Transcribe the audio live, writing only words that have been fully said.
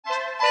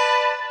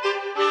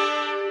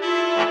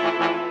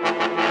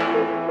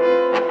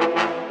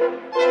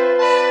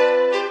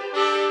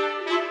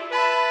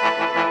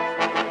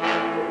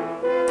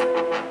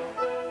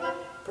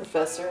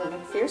Professor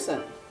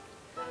McPherson.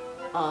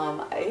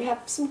 I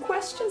have some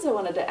questions I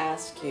wanted to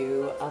ask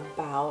you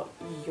about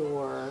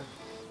your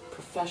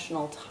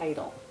professional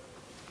title.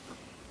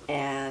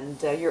 And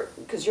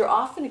because you're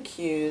often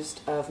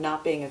accused of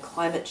not being a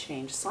climate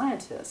change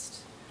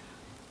scientist,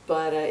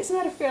 but isn't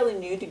that a fairly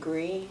new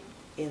degree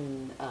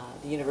in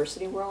the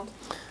university world?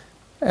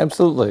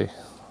 Absolutely.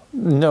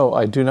 No,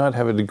 I do not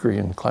have a degree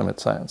in climate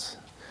science.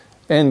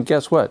 And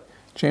guess what?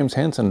 James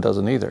Hansen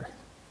doesn't either.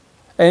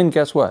 And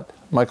guess what?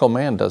 Michael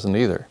Mann doesn't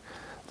either.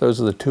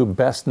 Those are the two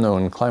best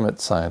known climate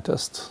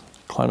scientists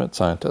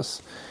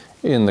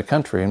in the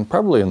country and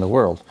probably in the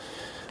world.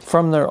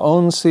 From their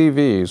own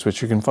CVs,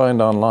 which you can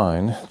find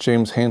online,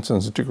 James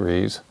Hansen's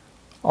degrees,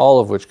 all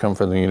of which come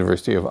from the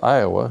University of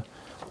Iowa,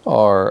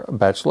 are a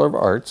Bachelor of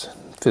Arts,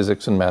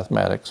 Physics and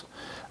Mathematics,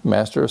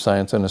 Master of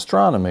Science in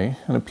Astronomy,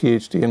 and a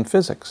PhD in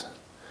Physics.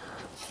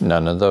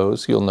 None of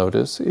those, you'll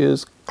notice,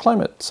 is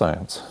climate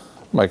science.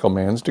 Michael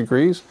Mann's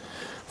degrees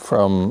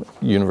from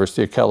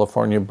University of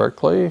California,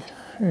 Berkeley,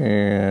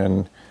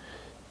 and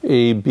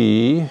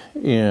AB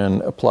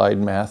in Applied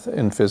Math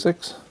and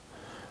Physics.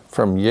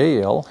 From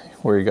Yale,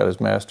 where he got his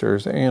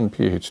master's and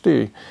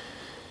PhD,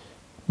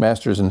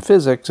 master's in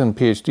physics and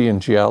PhD in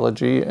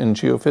geology and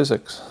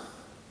geophysics.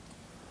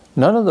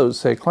 None of those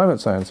say climate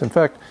science. In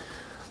fact,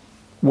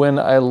 when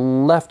I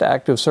left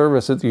active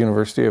service at the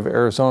University of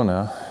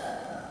Arizona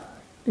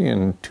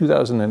in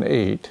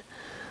 2008,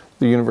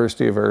 the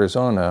University of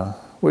Arizona,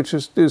 which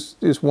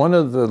is one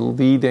of the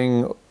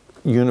leading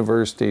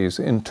universities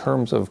in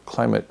terms of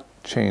climate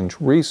change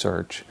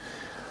research,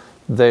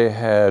 they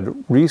had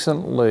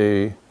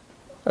recently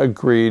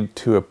agreed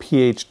to a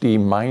PhD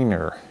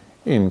minor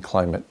in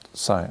climate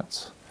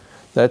science.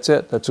 That's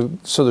it.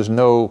 So there's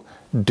no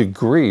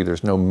degree,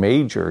 there's no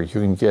major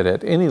you can get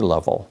at any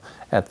level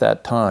at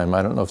that time.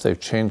 I don't know if they've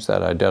changed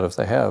that. I doubt if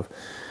they have.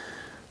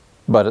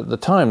 But at the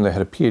time, they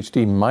had a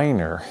PhD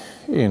minor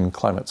in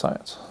climate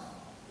science.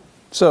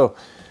 So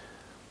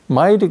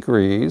my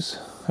degrees,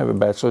 I have a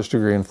bachelor's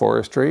degree in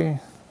forestry,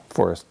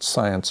 forest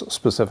science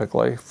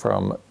specifically,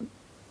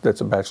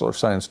 that's a Bachelor of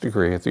Science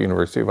degree at the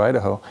University of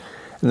Idaho.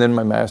 And then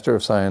my Master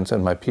of Science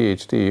and my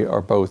PhD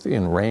are both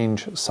in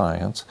range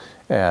science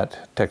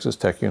at Texas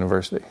Tech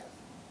University.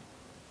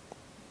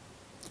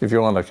 If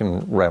you want, I can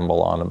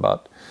ramble on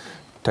about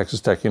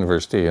Texas Tech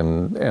University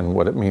and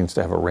what it means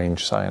to have a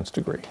range science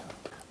degree.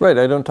 Right,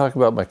 I don't talk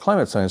about my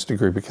climate science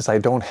degree because I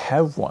don't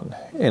have one.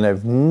 And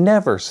I've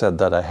never said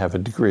that I have a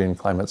degree in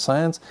climate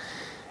science.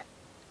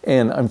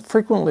 And I'm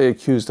frequently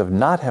accused of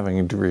not having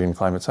a degree in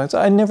climate science.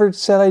 I never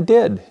said I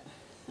did.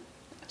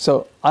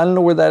 So I don't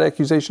know where that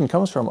accusation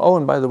comes from. Oh,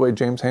 and by the way,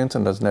 James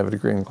Hansen doesn't have a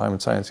degree in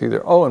climate science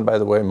either. Oh, and by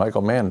the way,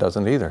 Michael Mann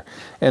doesn't either.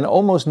 And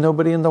almost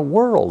nobody in the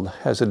world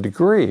has a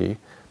degree,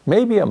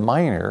 maybe a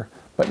minor,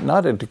 but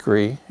not a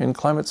degree in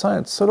climate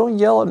science. So don't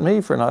yell at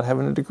me for not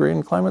having a degree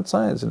in climate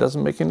science. It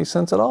doesn't make any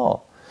sense at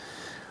all.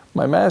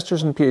 My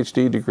master's and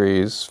PhD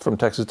degrees from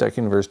Texas Tech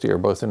University are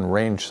both in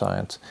range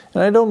science.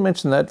 And I don't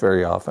mention that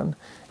very often,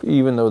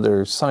 even though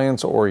they're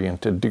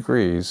science-oriented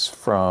degrees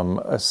from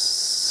a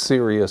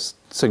serious,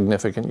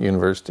 significant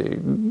university.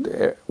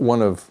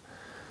 One of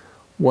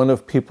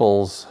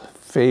people's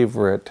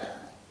favorite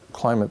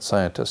climate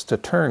scientists to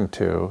turn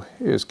to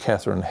is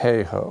Katharine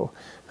Hayhoe,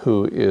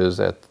 who is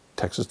at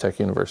Texas Tech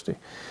University.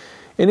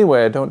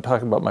 Anyway, I don't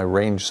talk about my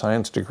range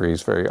science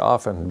degrees very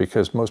often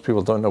because most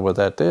people don't know what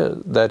that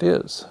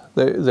is.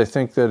 They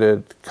think that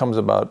it comes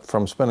about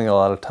from spending a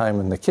lot of time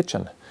in the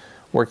kitchen,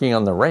 working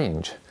on the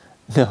range.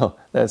 No,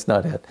 that's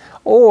not it.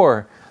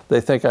 Or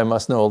they think I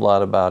must know a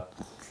lot about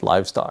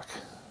livestock.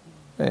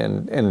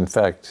 And in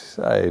fact,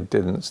 I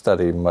didn't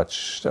study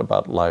much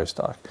about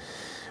livestock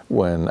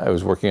when I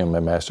was working on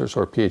my master's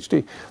or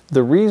PhD.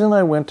 The reason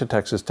I went to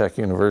Texas Tech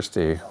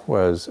University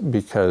was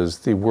because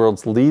the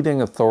world's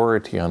leading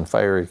authority on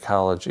fire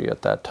ecology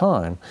at that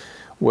time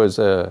was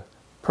a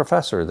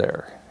professor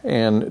there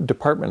and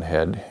department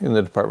head in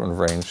the Department of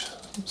Range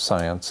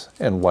Science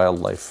and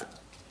Wildlife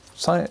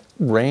Science,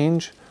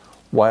 Range,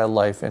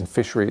 Wildlife, and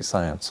Fishery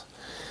Science.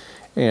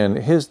 And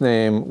his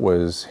name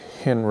was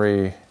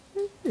Henry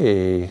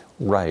A.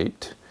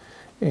 Wright,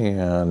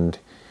 and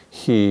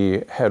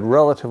he had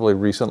relatively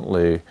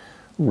recently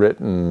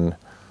written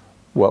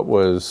what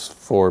was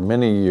for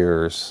many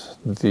years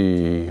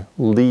the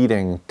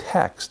leading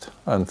text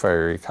on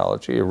fire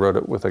ecology. He wrote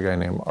it with a guy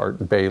named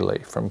Art Bailey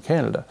from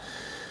Canada.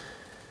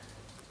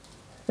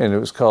 And it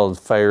was called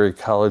Fire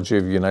Ecology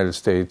of the United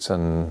States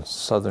and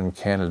Southern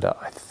Canada,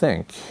 I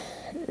think.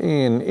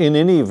 In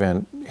any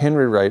event,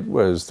 Henry Wright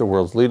was the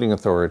world's leading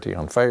authority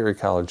on fire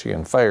ecology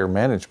and fire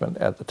management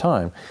at the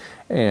time.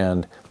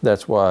 And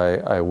that's why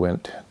I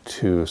went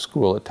to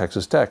school at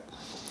Texas Tech.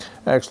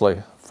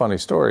 Actually, funny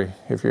story,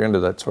 if you're into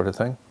that sort of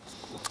thing.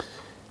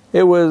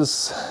 It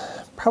was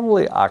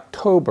probably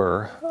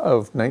October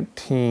of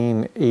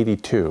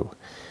 1982,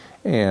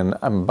 and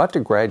I'm about to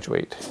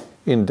graduate.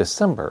 in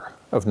December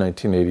of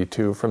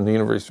 1982 from the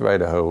University of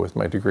Idaho with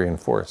my degree in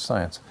forest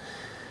science.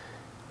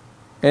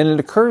 And it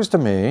occurs to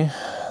me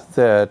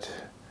that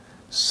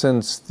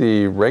since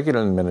the Reagan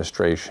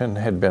administration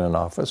had been in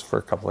office for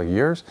a couple of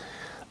years,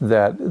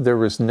 that there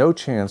was no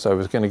chance I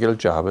was going to get a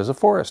job as a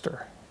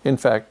forester. In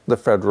fact, the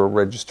Federal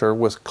Register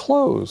was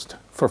closed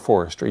for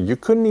forestry. You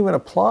couldn't even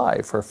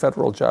apply for a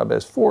federal job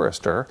as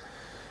forester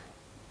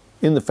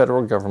in the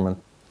federal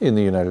government in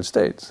the United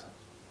States.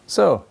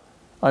 So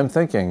I'm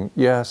thinking,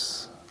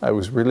 yes, I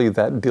was really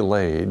that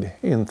delayed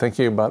in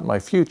thinking about my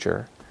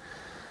future.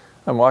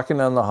 I'm walking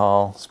down the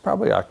hall, it's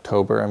probably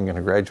October, I'm going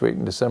to graduate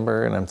in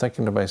December, and I'm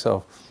thinking to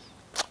myself,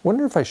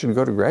 wonder if I should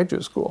go to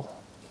graduate school.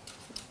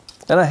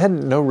 And I had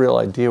no real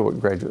idea what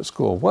graduate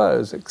school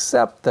was,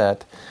 except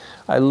that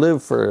I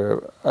lived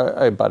for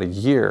about a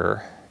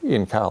year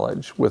in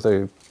college with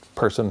a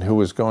person who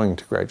was going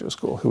to graduate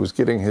school, who was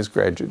getting his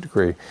graduate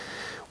degree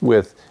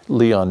with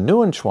Leon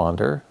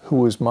Neuenschwander, who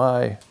was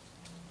my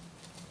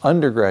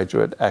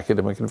undergraduate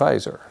academic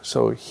advisor.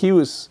 So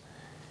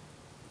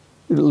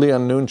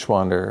Leon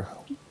Neuenschwander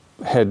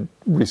had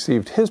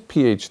received his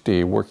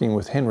PhD working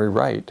with Henry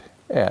Wright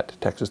at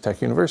Texas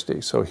Tech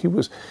University. So he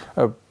was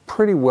a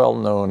pretty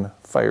well-known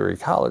fire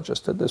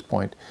ecologist at this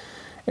point,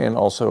 and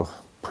also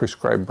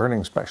prescribed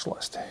burning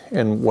specialist.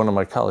 And one of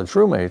my college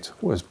roommates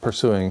was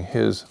pursuing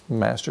his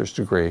master's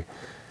degree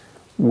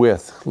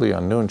with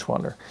Leon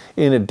Neuenschwander.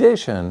 In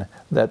addition,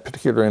 that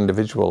particular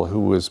individual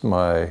who was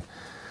my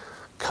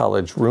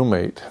college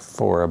roommate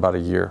for about a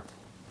year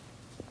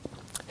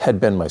had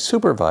been my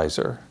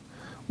supervisor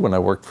when I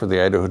worked for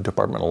the Idaho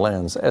Department of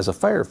Lands as a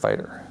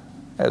firefighter,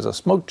 as a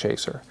smoke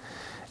chaser.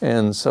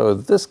 And so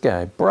this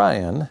guy,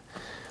 Brian,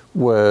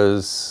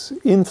 was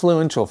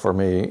influential for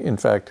me. In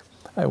fact,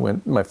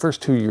 my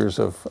first 2 years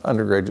of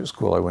undergraduate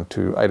school, I went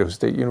to Idaho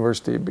State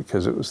University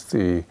because it was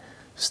the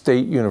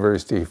state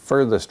university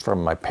furthest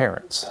from my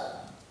parents.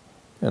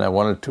 And I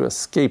wanted to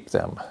escape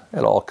them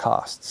at all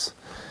costs.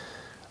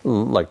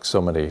 Like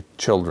so many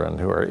children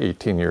who are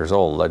 18 years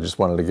old, I just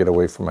wanted to get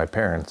away from my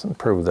parents and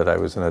prove that I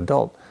was an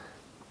adult.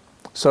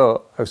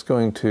 So I was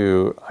going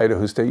to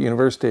Idaho State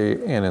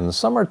University, and in the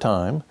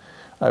summertime,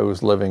 I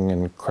was living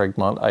in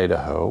Craigmont,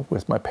 Idaho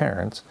with my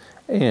parents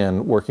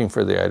and working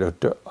for the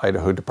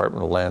Idaho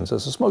Department of Lands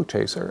as a smoke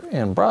chaser.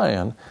 And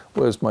Brian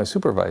was my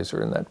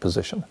supervisor in that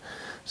position.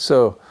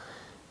 So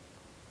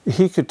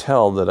he could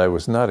tell that I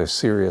was not a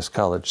serious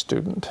college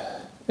student.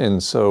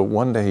 And so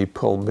one day he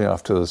pulled me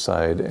off to the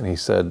side and he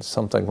said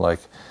something like,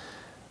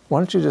 why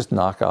don't you just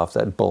knock off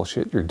that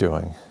bullshit you're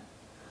doing?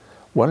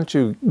 Why don't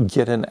you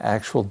get an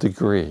actual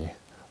degree,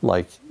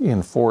 like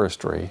in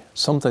forestry,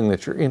 something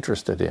that you're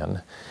interested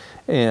in,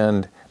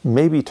 and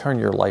maybe turn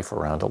your life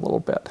around a little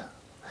bit?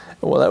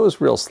 Well, that was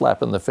a real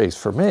slap in the face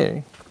for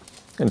me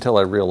until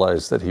I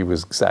realized that he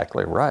was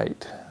exactly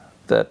right,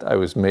 that I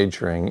was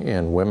majoring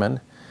in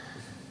women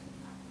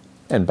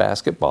and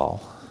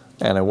basketball.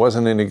 And I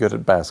wasn't any good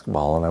at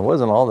basketball, and I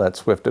wasn't all that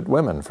swift at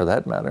women, for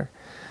that matter.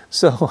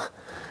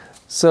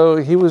 So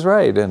he was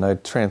right, and I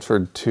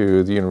transferred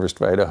to the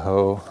University of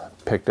Idaho,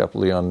 picked up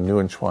Leon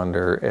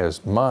Neuenschwander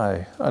as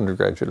my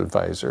undergraduate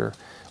advisor.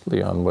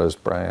 Leon was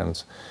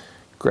Brian's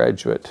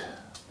graduate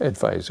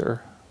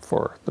advisor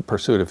for the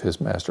pursuit of his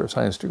Master of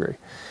Science degree.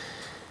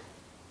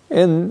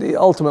 And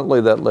ultimately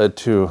that led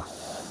to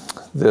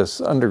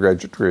this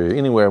undergraduate degree.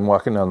 Anyway, I'm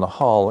walking down the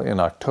hall in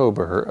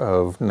October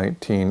of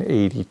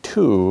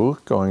 1982,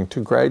 going to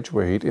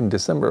graduate in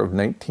December of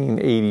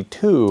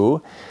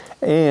 1982,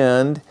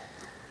 and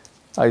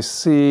I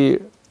see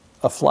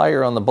a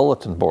flyer on the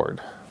bulletin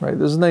board, right?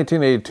 This is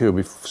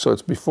 1982, so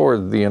it's before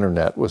the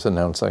internet was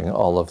announcing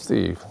all of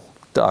the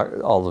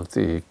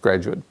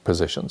graduate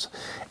positions.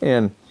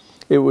 And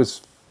it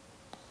was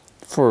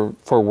for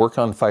work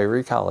on fire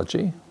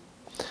ecology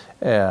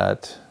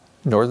at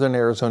Northern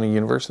Arizona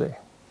University.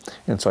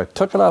 And so I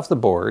took it off the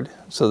board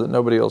so that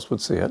nobody else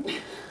would see it.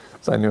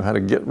 So I knew how to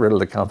get rid of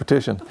the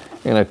competition.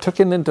 And I took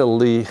it into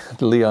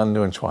Leon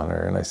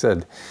Neuenschwander and I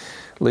said,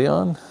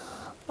 Leon,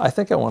 I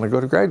think I want to go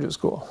to graduate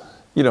school.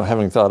 You know,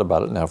 having thought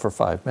about it now for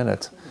 5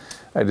 minutes,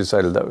 I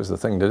decided that was the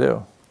thing to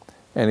do.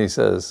 And he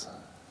says,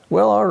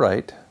 well, all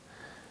right,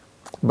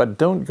 but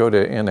don't go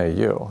to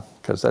NAU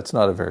because that's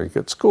not a very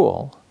good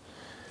school.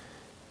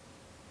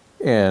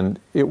 And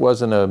it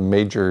wasn't a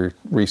major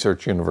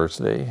research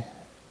university.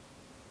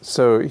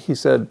 So he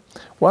said,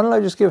 why don't I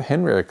just give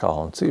Henry a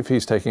call and see if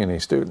he's taking any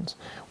students?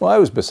 Well, I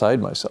was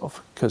beside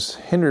myself because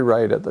Henry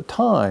Wright at the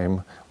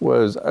time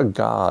was a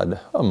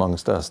god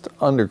amongst us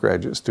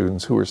undergraduate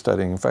students who were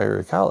studying fire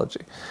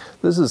ecology.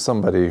 This is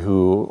somebody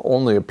who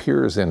only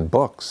appears in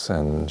books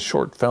and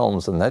short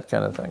films and that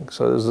kind of thing.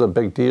 So this is a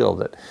big deal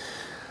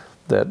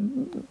that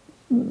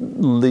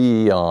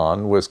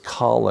Leon was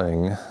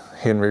calling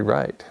Henry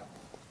Wright.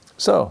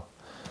 So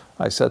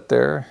I sat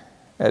there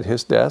at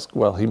his desk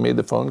while he made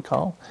the phone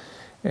call,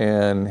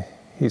 and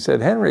he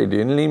said, Henry, do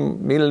you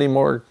need any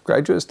more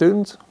graduate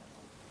students?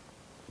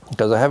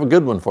 Because I have a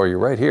good one for you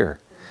right here.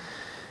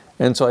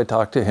 And so I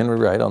talked to Henry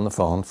Wright on the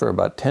phone for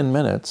about 10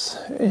 minutes,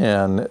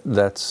 and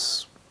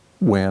that's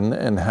when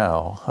and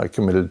how I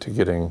committed to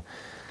getting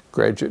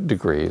graduate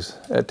degrees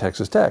at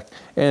Texas Tech.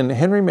 And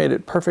Henry made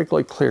it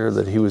perfectly clear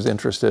that he was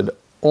interested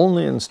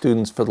only in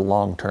students for the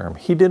long term.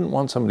 He didn't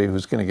want somebody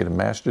who's going to get a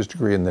master's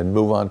degree and then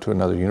move on to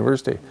another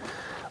university.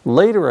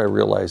 Later, I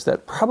realized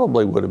that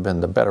probably would have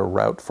been the better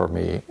route for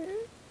me,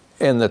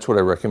 and that's what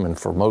I recommend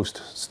for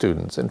most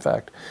students, in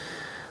fact.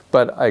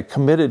 But I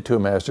committed to a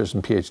master's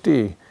and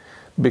PhD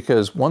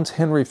because once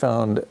Henry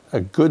found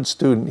a good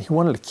student, he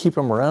wanted to keep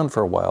him around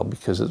for a while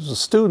because it was the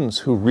students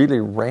who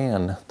really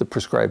ran the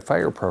prescribed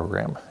fire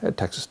program at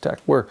Texas Tech,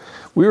 where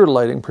we were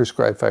lighting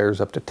prescribed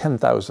fires up to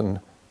 20,000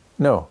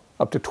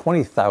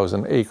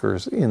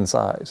 acres in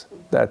size.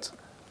 That's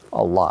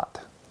a lot.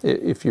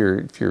 If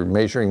you're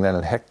measuring that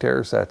in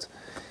hectares, that's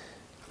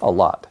a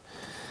lot.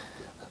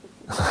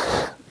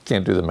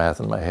 Can't do the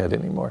math in my head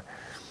anymore.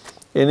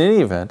 In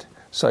any event,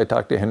 so I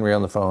talked to Henry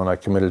on the phone. I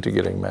committed to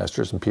getting a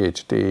master's and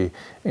PhD,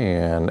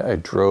 and I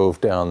drove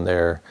down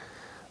there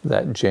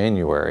that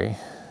January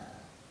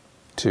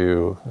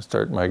to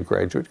start my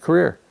graduate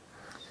career.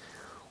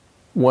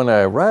 When I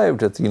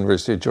arrived at the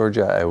University of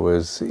Georgia, I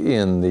was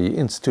in the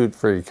Institute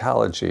for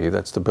Ecology.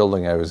 That's the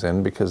building I was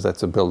in because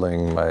that's a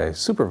building my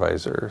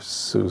supervisor,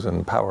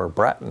 Susan Power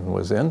Bratton,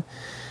 was in.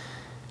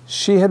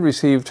 She had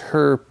received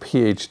her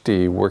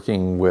PhD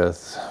working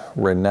with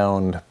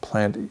renowned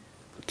plant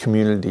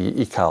community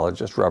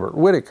ecologist Robert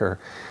Whitaker,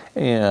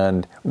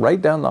 and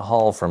right down the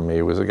hall from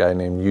me was a guy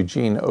named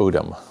Eugene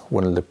Odom,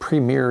 one of the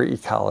premier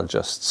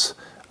ecologists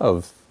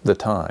of the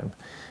time.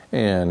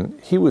 And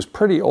he was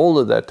pretty old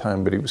at that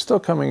time, but he was still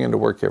coming into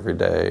work every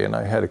day, and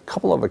I had a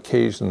couple of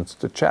occasions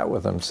to chat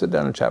with him, sit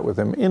down and chat with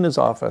him in his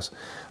office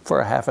for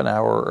a half an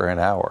hour or an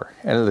hour.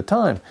 And at the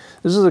time,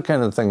 this is the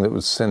kind of thing that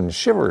would send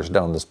shivers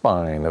down the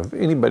spine of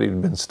anybody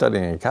who'd been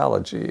studying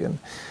ecology in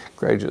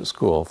graduate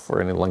school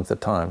for any length of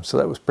time. So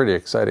that was pretty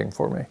exciting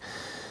for me.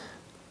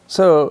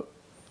 So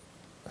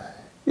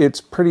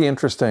it's pretty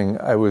interesting.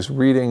 I was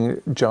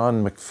reading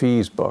John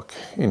McPhee's book,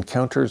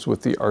 Encounters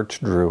with the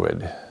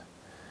Archdruid,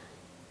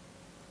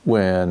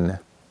 when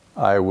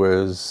I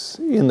was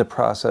in the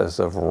process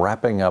of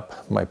wrapping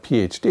up my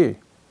PhD.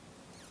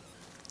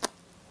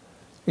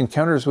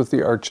 Encounters with the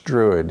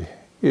Archdruid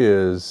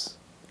is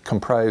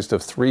comprised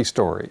of 3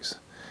 stories.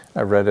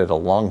 I read it a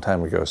long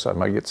time ago, so I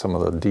might get some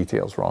of the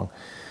details wrong.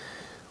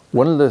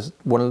 One of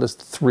the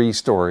 3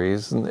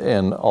 stories,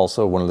 and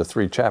also one of the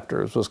 3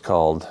 chapters, was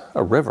called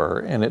A River,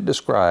 and it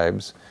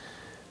describes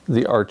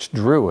the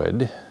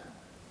Archdruid,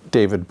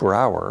 David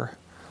Brower,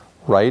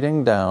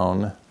 riding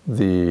down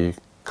the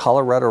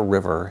Colorado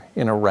River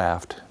in a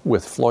raft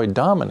with Floyd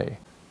Dominy.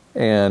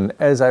 And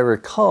as I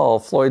recall,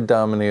 Floyd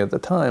Dominy at the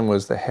time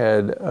was the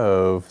head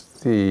of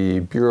the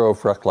Bureau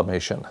of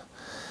Reclamation,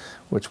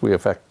 which we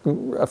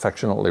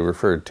affectionately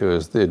referred to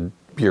as the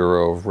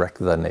Bureau of Wreck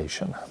the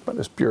Nation, but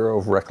it's Bureau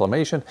of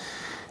Reclamation.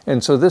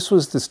 And so this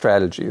was the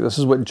strategy. This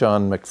is what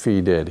John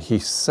McPhee did. He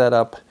set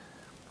up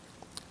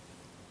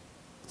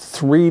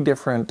 3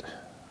 different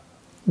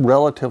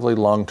relatively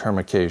long-term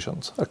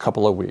occasions, a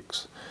couple of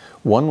weeks.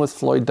 One with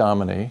Floyd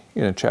Dominy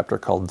in a chapter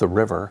called The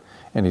River,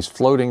 and he's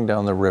floating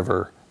down the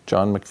river,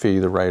 John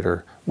McPhee, the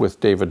writer, with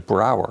David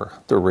Brower,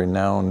 the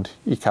renowned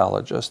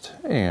ecologist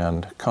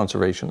and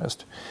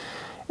conservationist.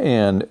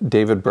 And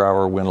David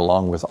Brower went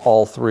along with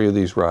all 3 of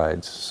these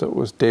rides. So it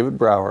was David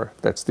Brower,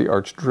 that's the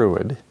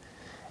Archdruid,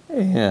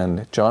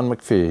 and John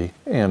McPhee,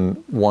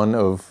 and one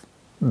of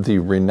the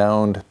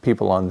renowned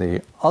people on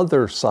the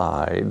other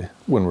side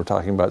when we're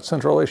talking about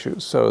central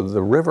issues. So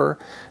The River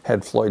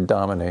had Floyd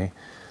Dominy.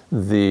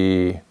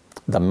 The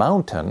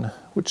Mountain,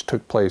 which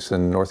took place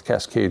in North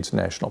Cascades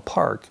National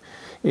Park,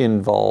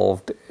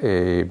 involved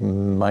a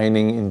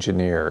mining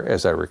engineer,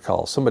 as I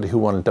recall, somebody who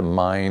wanted to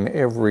mine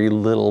every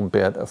little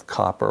bit of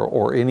copper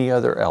or any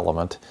other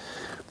element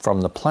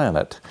from the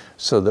planet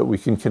so that we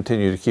can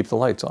continue to keep the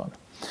lights on.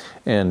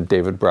 And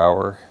David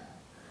Brower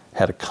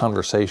had a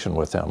conversation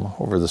with him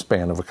over the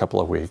span of a couple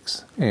of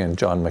weeks, and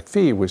John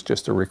McPhee was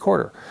just a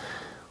recorder.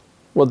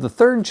 Well, the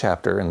 3rd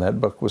chapter in that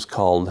book was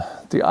called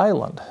The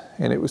Island,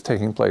 and it was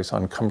taking place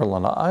on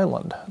Cumberland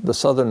Island, the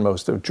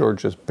southernmost of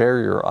Georgia's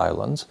barrier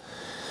islands,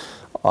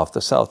 off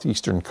the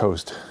southeastern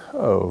coast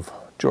of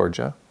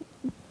Georgia.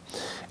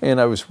 And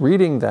I was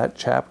reading that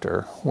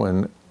chapter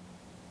when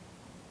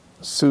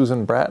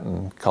Susan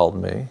Bratton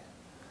called me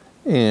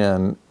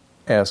and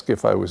asked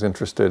if I was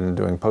interested in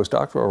doing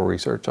postdoctoral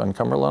research on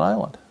Cumberland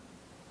Island.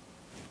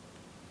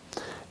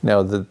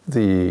 Now,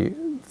 the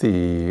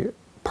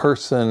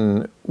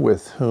person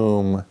with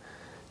whom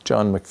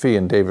John McPhee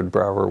and David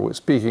Brower was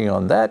speaking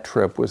on that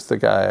trip was the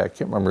guy, I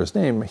can't remember his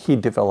name, he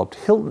developed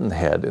Hilton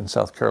Head in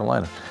South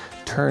Carolina.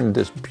 Turned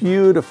this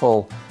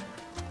beautiful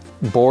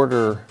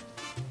border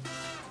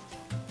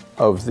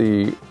of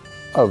the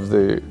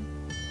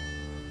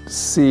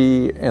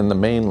sea and the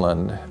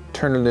mainland,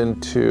 turned it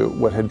into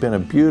what had been a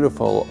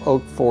beautiful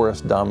oak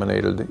forest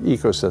dominated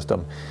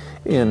ecosystem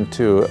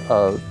into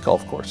a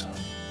golf course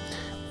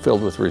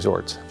filled with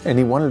resorts. And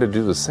he wanted to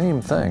do the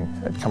same thing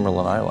at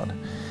Cumberland Island.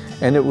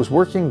 And it was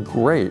working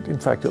great. In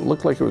fact, it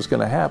looked like it was going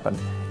to happen.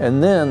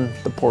 And then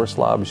the poor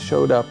slobs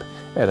showed up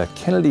at a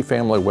Kennedy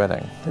family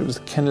wedding. It was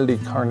the Kennedy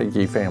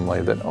Carnegie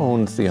family that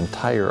owns the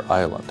entire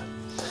island.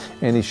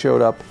 And he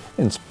showed up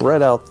and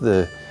spread out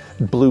the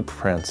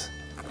blueprints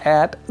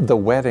at the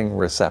wedding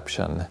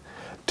reception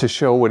to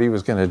show what he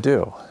was going to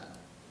do.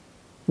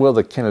 Well,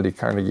 the Kennedy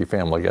Carnegie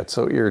family got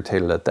so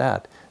irritated at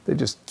that, they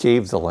just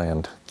gave the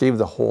land, gave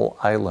the whole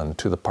island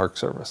to the Park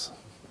Service.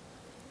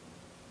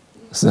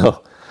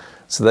 So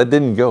that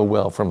didn't go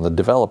well from the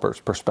developer's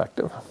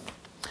perspective.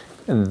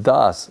 And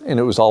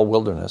it was all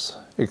wilderness,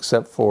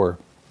 except for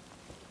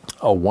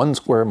a 1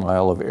 square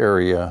mile of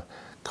area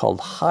called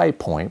High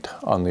Point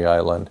on the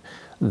island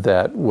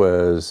that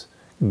was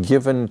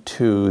given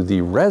to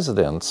the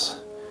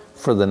residents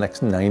for the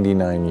next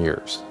 99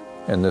 years.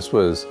 And this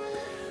was,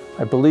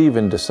 I believe,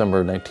 in December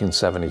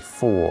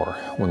 1974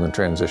 when the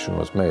transition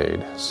was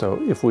made.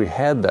 So if we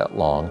had that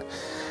long,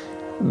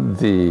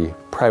 the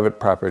private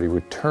property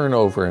would turn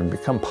over and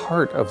become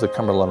part of the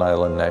Cumberland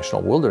Island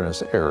National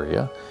Wilderness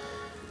Area,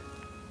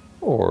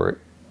 or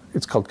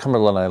it's called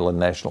Cumberland Island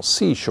National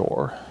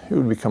Seashore. It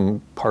would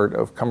become part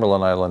of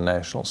Cumberland Island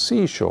National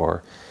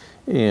Seashore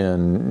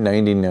in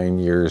 99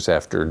 years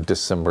after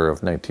December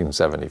of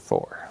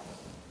 1974.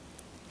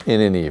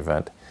 In any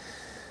event,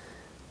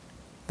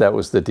 that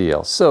was the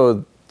deal.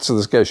 So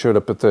this guy showed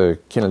up at the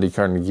Kennedy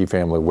Carnegie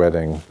family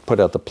wedding, put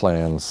out the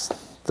plans.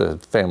 The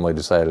family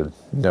decided,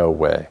 no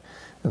way.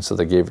 And so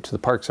they gave it to the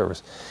Park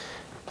Service.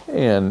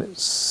 And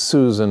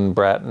Susan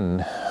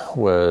Bratton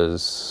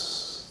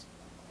was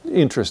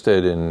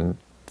interested in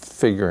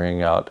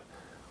figuring out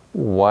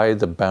why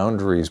the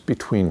boundaries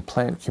between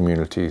plant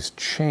communities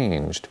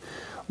changed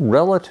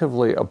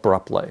relatively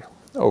abruptly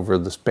over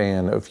the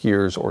span of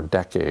years or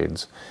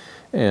decades.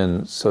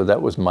 And so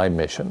that was my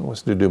mission,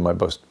 was to do my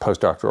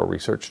postdoctoral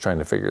research trying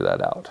to figure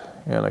that out.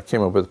 And I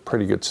came up with a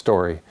pretty good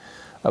story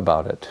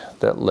about it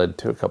that led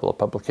to a couple of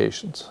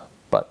publications.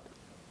 But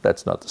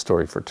that's not the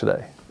story for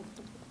today.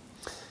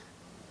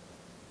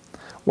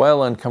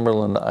 While on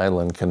Cumberland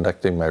Island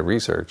conducting my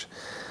research,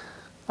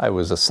 I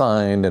was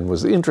assigned and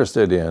was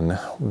interested in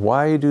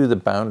why do the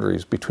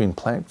boundaries between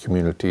plant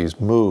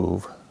communities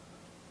move,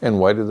 and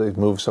why do they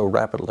move so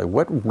rapidly?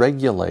 What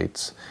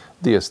regulates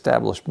the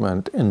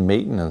establishment and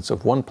maintenance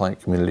of one plant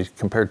community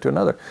compared to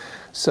another?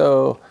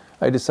 So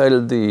I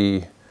decided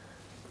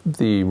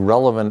the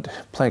relevant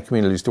plant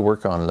communities to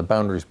work on, the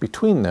boundaries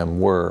between them,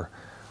 were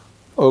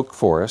oak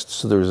forests.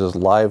 So there's this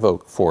live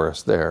oak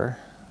forest there,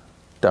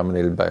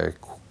 dominated by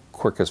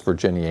Quercus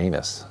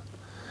virginianus,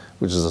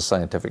 which is a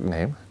scientific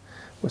name,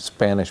 with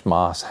Spanish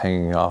moss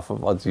hanging off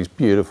of these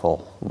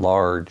beautiful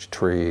large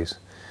trees.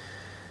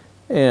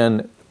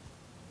 And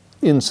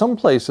in some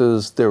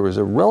places, there was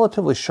a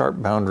relatively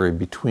sharp boundary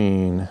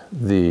between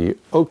the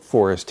oak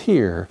forest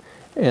here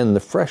and the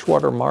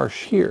freshwater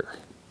marsh here.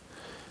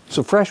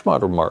 So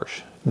freshwater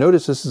marsh,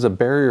 notice this is a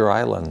barrier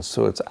island,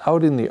 so it's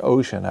out in the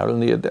ocean, out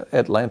in the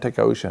Atlantic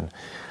Ocean.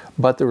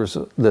 But there was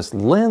this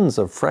lens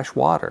of fresh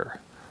water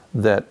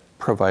that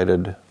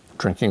provided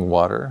drinking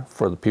water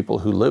for the people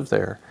who live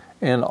there,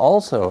 and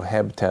also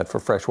habitat for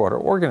freshwater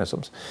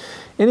organisms.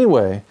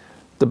 Anyway,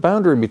 the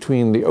boundary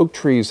between the oak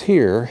trees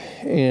here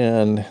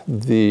and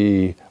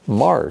the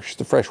marsh,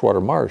 the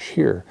freshwater marsh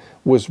here,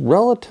 was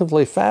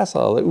relatively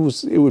facile. It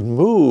would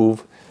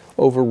move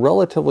over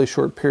relatively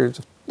short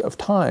periods of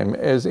time,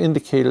 as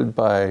indicated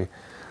by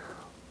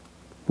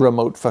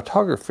remote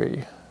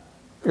photography,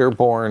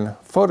 airborne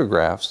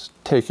photographs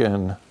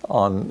taken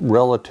on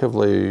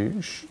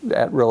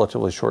at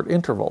relatively short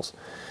intervals.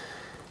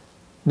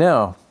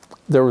 Now,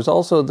 there was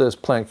also this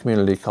plant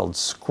community called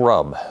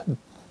scrub,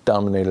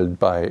 dominated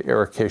by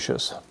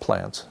ericaceous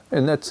plants.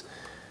 And that's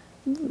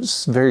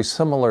very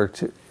similar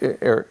to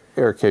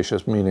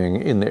ericaceous,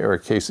 meaning in the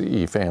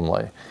Ericaceae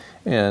family.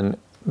 And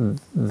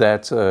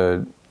that's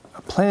a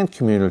plant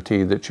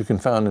community that you can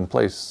find in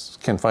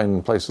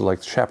places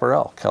like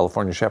chaparral,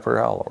 California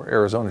chaparral or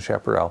Arizona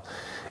chaparral.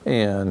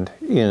 And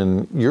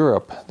in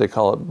Europe, they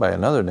call it by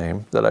another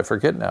name that I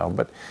forget now,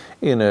 but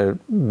in a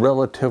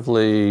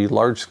relatively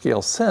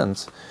large-scale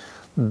sense,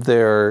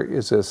 there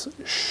is this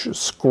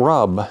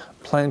scrub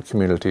plant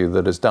community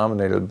that is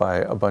dominated by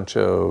a bunch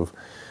of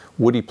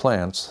woody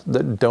plants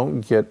that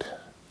don't get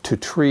to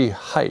tree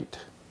height.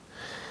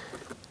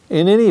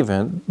 In any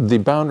event, the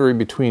boundary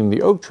between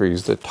the oak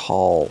trees, the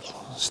tall,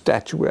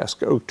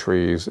 statuesque oak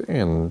trees,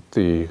 and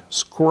the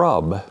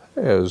scrub,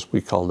 as we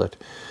called it,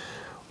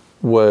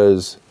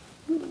 was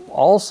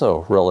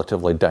also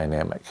relatively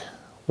dynamic.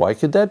 Why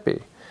could that be?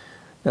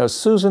 Now,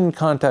 Susan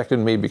contacted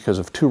me because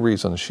of two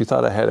reasons. She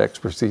thought I had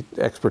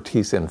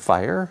expertise in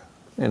fire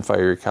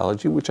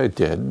ecology, which I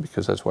did,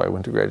 because that's why I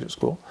went to graduate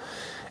school.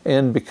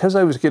 And because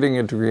I was getting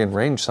a degree in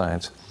range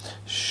science,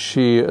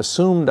 she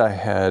assumed I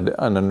had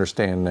an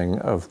understanding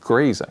of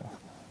grazing,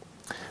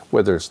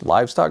 whether it's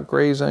livestock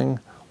grazing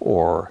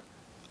or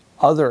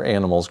other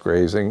animals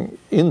grazing,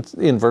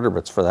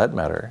 invertebrates for that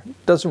matter.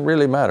 It doesn't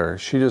really matter.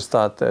 She just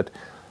thought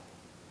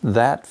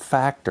that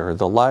factor,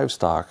 the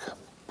livestock,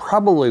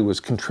 probably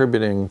was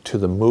contributing to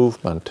the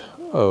movement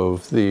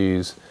of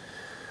these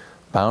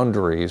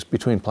boundaries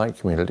between plant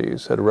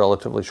communities at a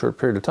relatively short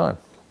period of time.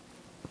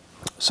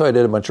 So I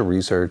did a bunch of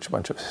research, a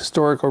bunch of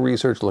historical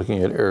research,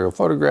 looking at aerial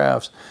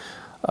photographs,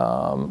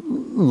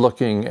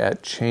 looking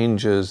at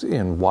changes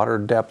in water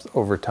depth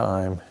over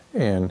time,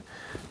 and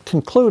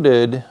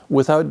concluded,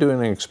 without doing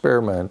an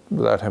experiment,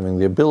 without having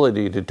the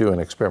ability to do an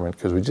experiment,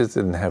 because we just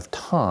didn't have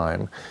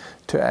time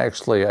to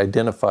actually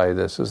identify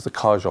this as the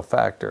causal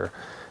factor,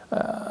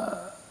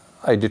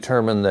 I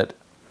determined that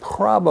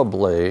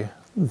probably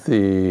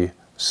the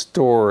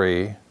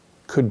story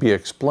could be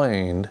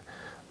explained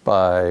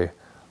by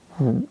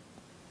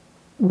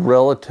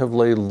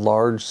relatively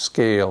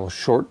large-scale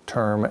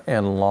short-term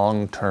and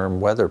long-term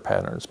weather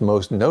patterns,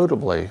 most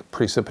notably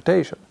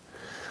precipitation.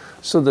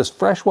 So this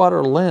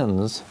freshwater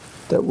lens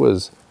that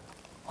was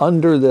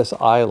under this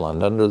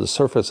island, under the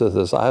surface of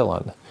this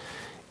island,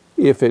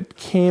 if it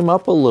came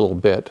up a little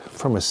bit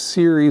from a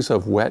series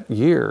of wet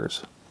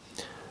years,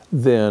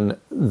 then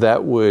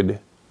that would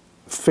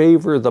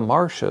favor the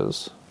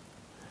marshes,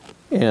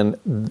 and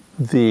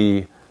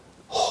the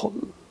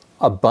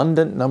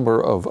abundant number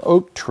of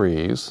oak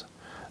trees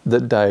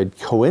that died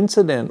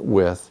coincident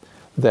with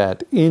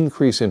that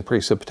increase in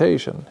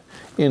precipitation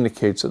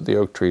indicates that the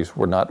oak trees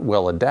were not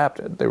well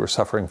adapted. They were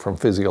suffering from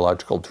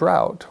physiological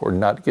drought or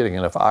not getting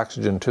enough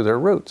oxygen to their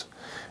roots.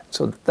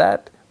 So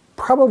that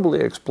probably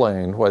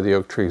explained why the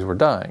oak trees were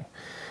dying.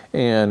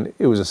 And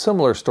it was a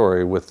similar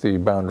story with the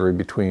boundary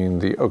between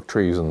the oak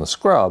trees and the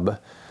scrub.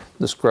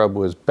 The scrub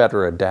was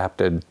better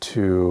adapted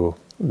to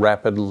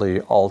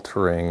rapidly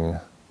altering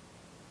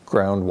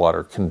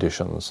groundwater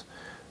conditions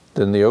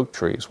than the oak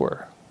trees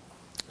were.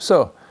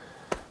 So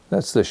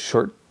that's the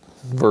short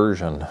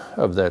version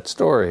of that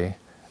story,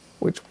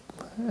 which,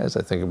 as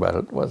I think about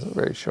it, wasn't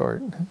very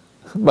short.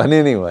 But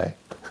anyway,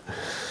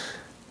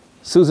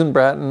 Susan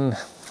Bratton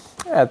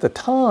at the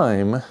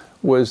time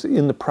was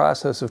in the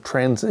process of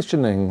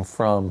transitioning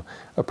from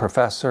a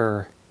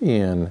professor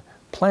in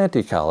plant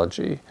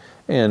ecology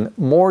and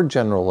more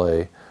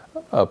generally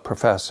a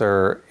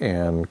professor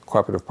and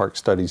cooperative park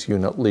studies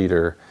unit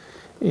leader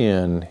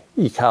in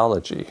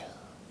ecology,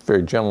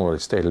 very generally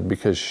stated,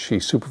 because she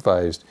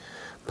supervised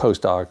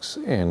postdocs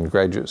and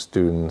graduate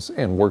students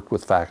and worked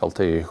with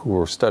faculty who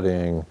were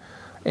studying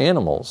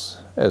animals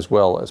as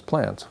well as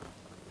plants.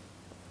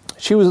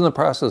 She was in the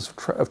process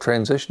of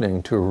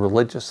transitioning to a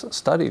religious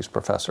studies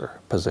professor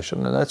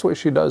position, and that's what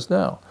she does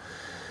now.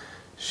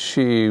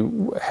 She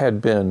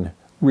had been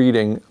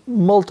reading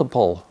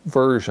multiple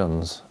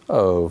versions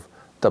of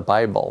the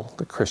Bible,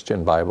 the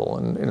Christian Bible,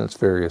 in its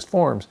various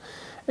forms,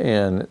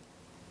 and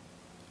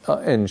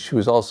she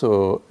was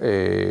also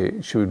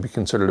she would be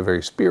considered a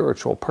very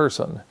spiritual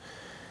person.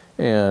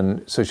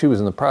 And so she was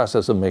in the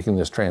process of making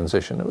this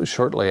transition. It was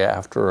shortly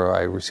after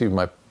I received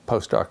my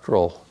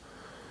postdoctoral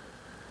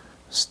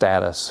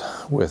status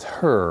with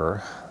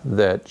her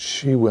that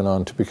she went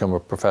on to become a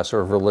professor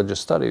of religious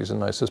studies,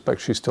 and I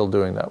suspect she's still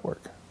doing that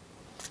work.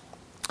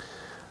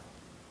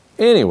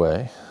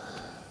 Anyway,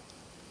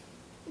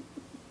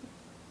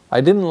 I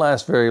didn't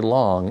last very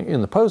long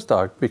in the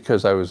postdoc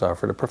because I was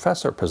offered a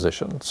professor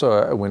position. So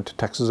I went to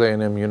Texas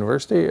A&M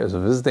University as a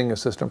visiting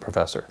assistant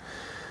professor.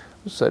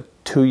 It was a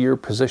 2-year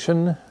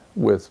position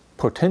with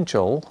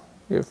potential,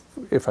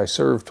 if I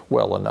served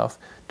well enough,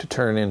 to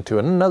turn into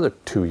another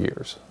 2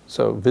 years.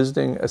 So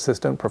visiting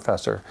assistant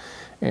professor,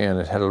 and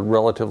it had a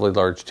relatively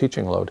large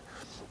teaching load.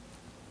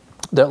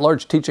 That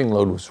large teaching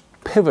load was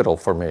pivotal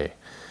for me.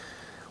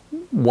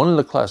 One of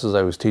the classes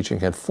I was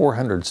teaching had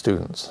 400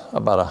 students,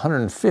 about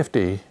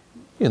 150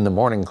 in the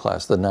morning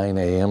class, the 9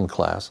 a.m.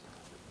 class,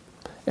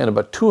 and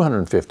about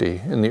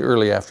 250 in the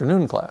early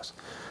afternoon class,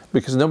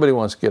 because nobody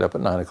wants to get up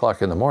at 9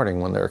 o'clock in the morning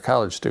when they're a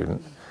college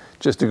student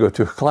just to go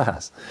to a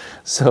class.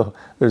 So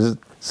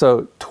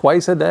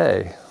twice a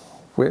day,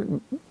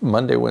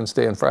 Monday,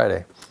 Wednesday, and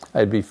Friday,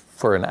 I'd be,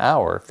 for an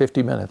hour,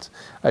 50 minutes,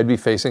 I'd be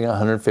facing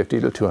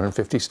 150 to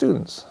 250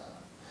 students.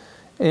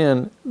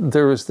 And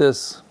there was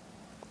this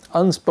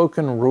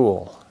unspoken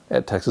rule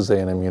at Texas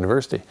A&M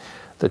University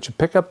that you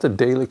pick up the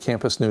daily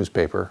campus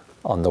newspaper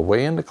on the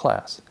way into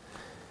class,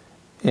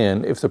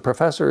 and if the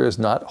professor is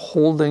not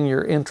holding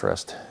your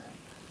interest,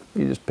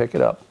 you just pick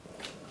it up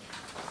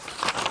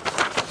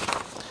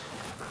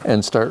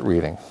and start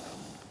reading.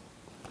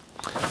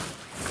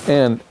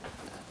 And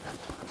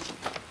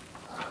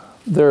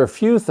there are a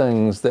few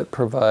things that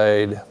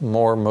provide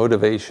more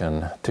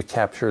motivation to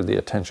capture the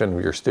attention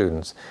of your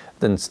students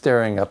than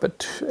staring up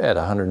at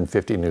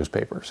 150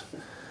 newspapers.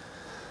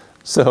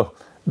 So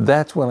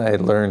that's when I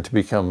learned to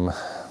become,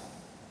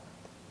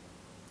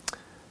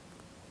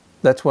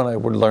 that's when I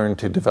would learn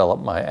to develop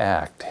my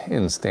act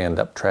in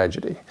stand-up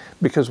tragedy.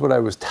 Because what I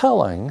was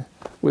telling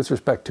with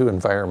respect to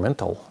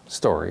environmental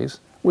stories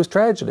was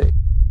tragedy.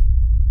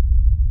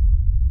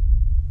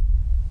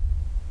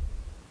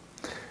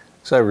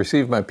 So I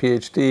received my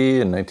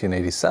PhD in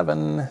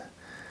 1987,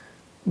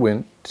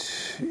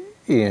 went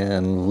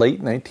in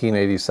late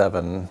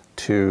 1987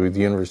 to the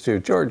University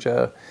of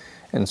Georgia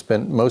and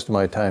spent most of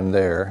my time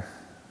there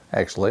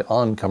actually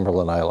on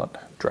Cumberland Island.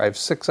 Drive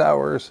 6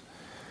 hours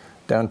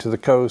down to the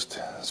coast,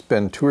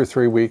 spend 2 or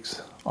 3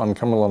 weeks on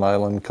Cumberland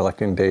Island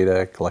collecting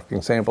data,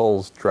 collecting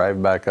samples,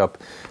 drive back up,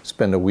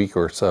 spend a week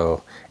or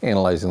so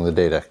analyzing the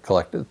data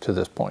collected to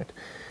this point.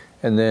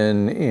 And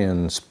then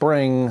in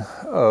spring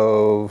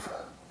of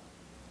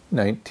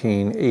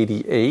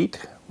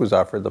 1988, was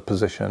offered the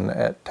position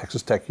at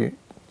Texas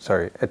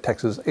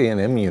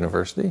A&M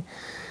University.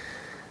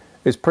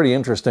 It's pretty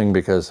interesting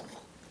because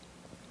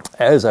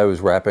as I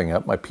was wrapping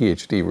up my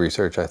PhD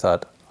research, I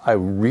thought, I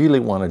really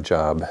want a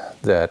job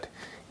that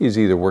is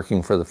either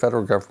working for the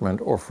federal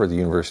government or for the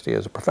university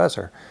as a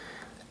professor.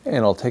 And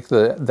I'll take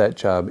that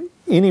job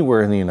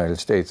anywhere in the United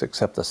States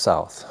except the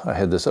South. I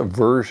had this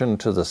aversion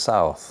to the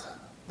South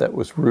that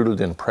was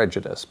rooted in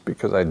prejudice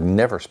because I'd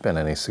never spent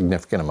any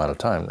significant amount of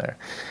time there.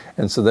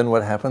 And so then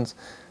what happens?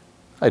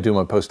 I do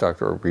my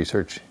postdoctoral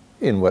research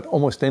in what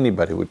almost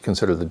anybody would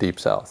consider the Deep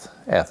South,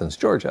 Athens,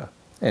 Georgia,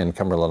 and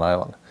Cumberland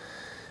Island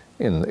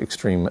in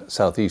extreme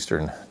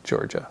southeastern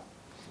Georgia.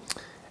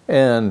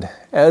 And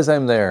as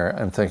I'm there,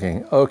 I'm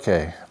thinking,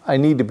 okay, I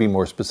need to be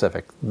more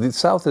specific. The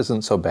South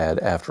isn't so bad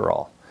after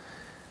all.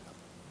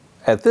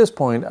 At this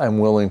point, I'm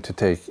willing to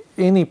take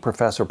any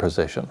professor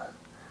position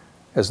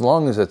as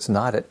long as it's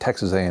not at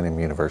Texas A&M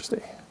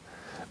University.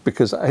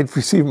 Because I'd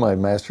received my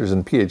master's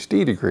and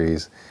PhD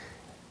degrees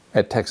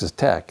at Texas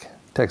Tech.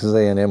 Texas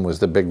A&M was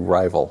the big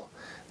rival.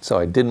 So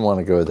I didn't want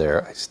to go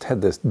there. I just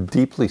had this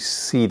deeply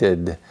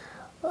seated,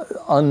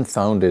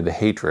 unfounded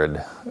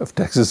hatred of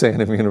Texas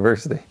A&M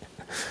University.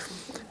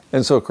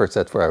 And so, of course,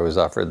 that's where I was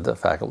offered the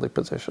faculty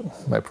position,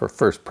 my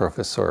first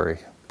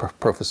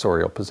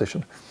professorial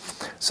position.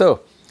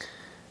 So,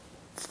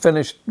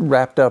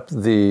 wrapped up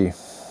the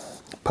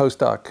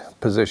postdoc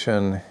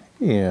position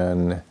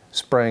in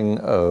spring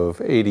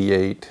of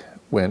 '88,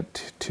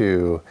 went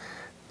to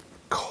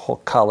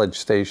College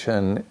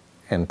Station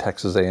and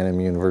Texas A&M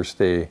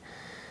University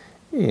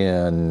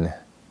in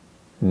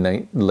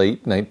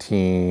late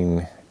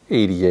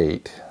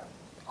 1988,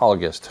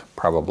 August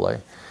probably,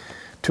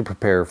 to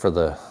prepare for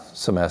the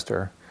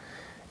semester,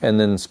 and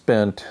then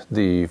spent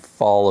the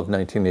fall of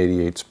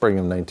 1988, spring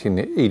of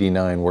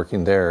 1989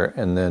 working there,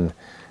 and then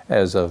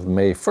as of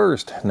May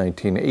 1st,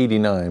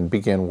 1989,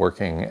 began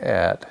working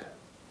at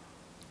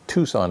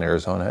Tucson,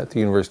 Arizona, at the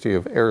University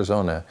of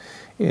Arizona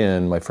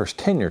in my first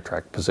tenure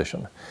track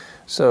position.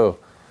 So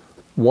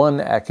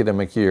one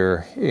academic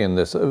year in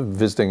this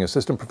visiting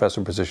assistant professor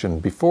position.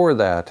 Before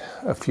that,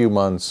 a few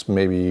months,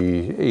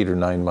 maybe 8 or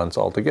 9 months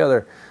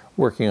altogether,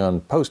 working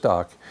on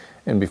postdoc.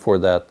 And before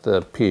that,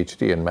 the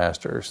PhD and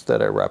master's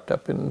that I wrapped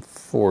up in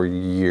 4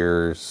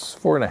 years,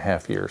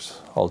 4.5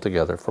 years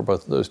altogether for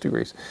both of those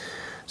degrees.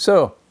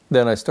 So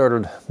then I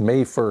started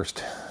May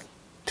 1st,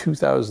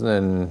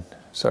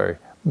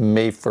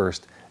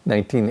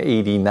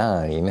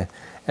 1989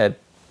 at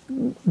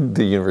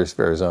the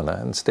University of Arizona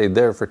and stayed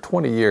there for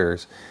 20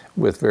 years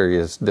with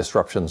various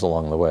disruptions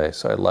along the way.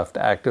 So I left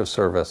active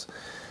service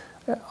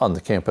on the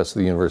campus of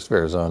the University of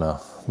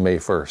Arizona May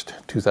 1st,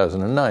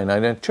 2009.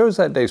 And I chose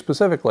that day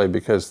specifically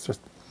because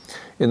just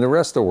in the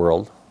rest of the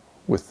world,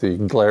 with the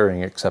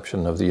glaring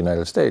exception of the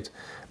United States,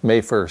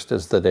 May 1st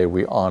is the day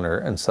we honor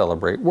and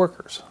celebrate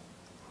workers.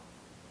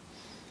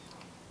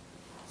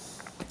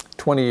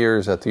 20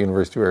 years at the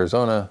University of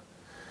Arizona.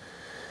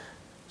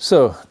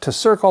 So to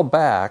circle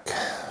back,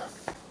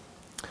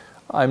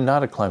 I'm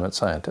not a climate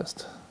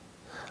scientist.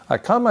 I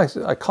call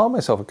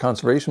myself a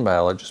conservation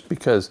biologist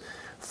because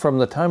from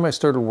the time I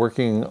started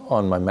working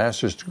on my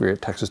master's degree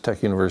at Texas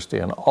Tech University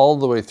and all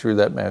the way through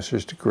that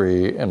master's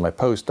degree and my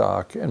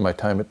postdoc and my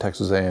time at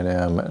Texas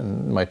A&M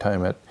and my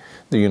time at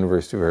the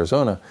University of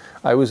Arizona,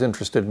 I was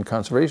interested in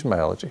conservation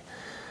biology.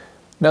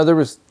 Now there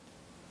was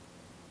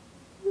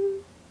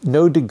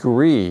no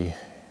degree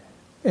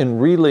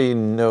and really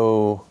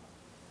no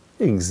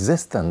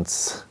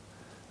existence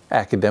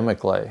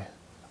academically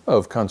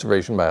of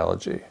conservation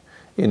biology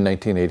in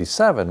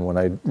 1987 when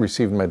I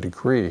received my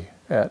degree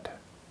at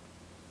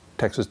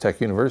Texas Tech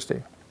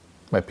University,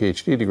 my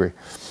PhD degree.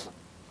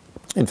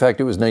 In fact,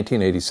 it was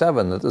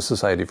 1987 that the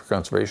Society for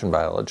Conservation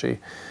Biology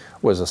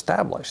was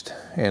established.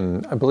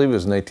 And I believe it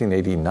was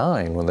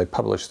 1989 when they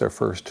published their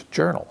first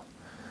journal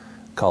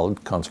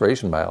called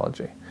Conservation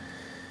Biology.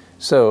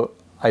 So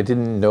I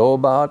didn't know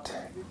about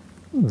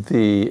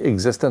the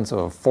existence of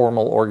a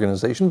formal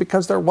organization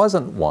because there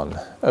wasn't one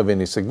of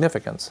any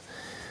significance.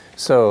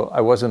 So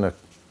I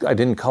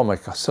didn't call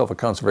myself a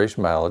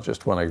conservation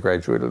biologist when I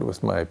graduated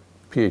with my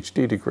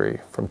PhD degree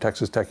from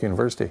Texas Tech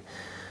University.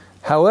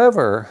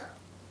 However,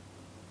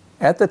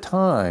 at the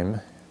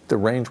time, the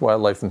Range,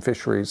 Wildlife, and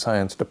Fisheries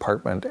Science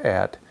Department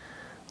at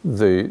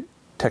the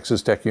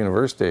Texas Tech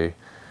University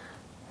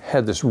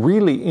had this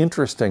really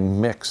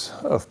interesting mix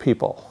of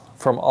people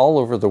from all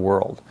over the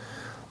world.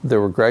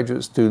 There were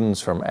graduate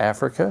students from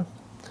Africa.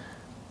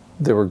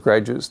 There were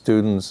graduate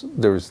students,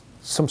 there was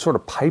some sort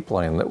of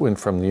pipeline that went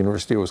from the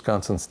University of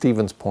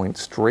Wisconsin-Stevens Point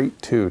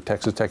straight to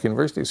Texas Tech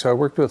University. So I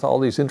worked with all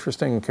these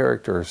interesting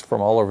characters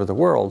from all over the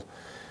world.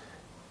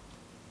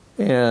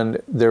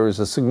 And there was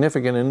a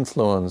significant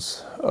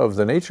influence of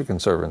the Nature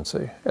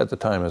Conservancy at the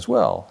time as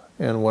well.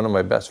 And one of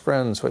my best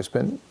friends, who I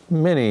spent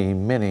many,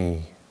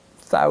 many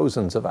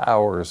thousands of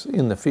hours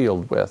in the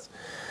field with,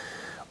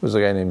 was a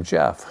guy named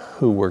Jeff,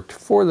 who worked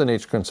for the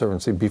Nature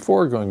Conservancy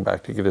before going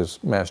back to get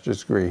his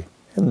master's degree.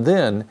 And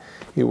then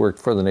he worked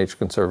for the Nature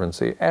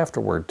Conservancy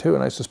afterward too,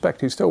 and I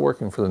suspect he's still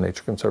working for the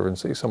Nature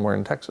Conservancy somewhere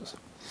in Texas.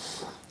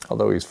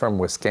 Although he's from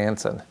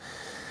Wisconsin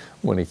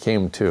when he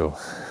came to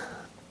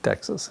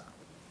Texas.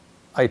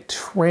 I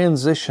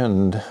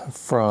transitioned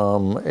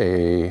from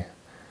a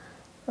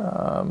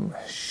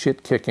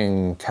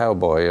shit-kicking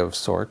cowboy of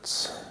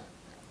sorts,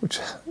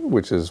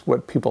 which is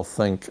what people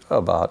think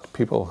about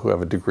people who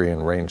have a degree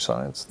in range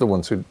science, the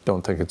ones who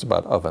don't think it's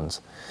about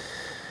ovens.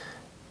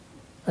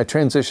 I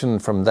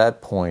transitioned from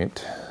that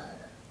point,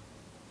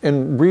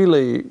 and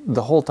really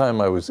the whole time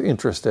I was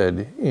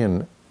interested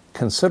in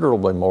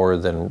considerably more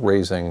than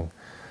raising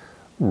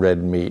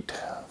red meat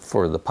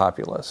for the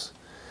populace.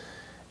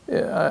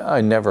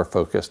 I never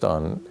focused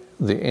on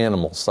the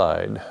animal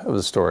side of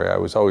the story. I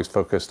was always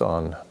focused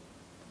on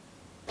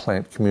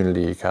plant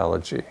community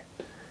ecology.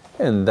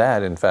 And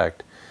that, in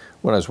fact,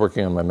 when I was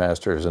working on my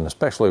master's, and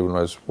especially when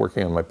I was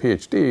working on my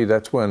PhD,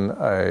 that's when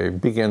I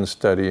began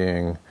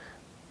studying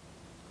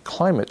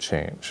climate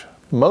change,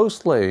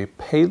 mostly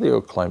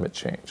paleoclimate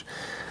change.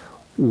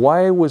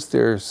 Why was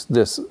there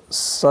this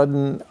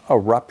sudden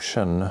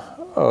eruption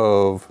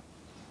of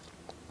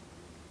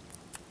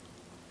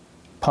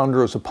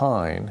ponderosa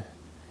pine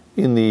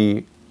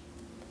in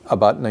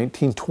about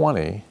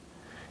 1920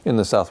 in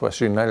the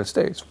southwestern United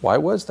States? Why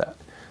was that?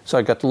 So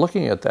I got to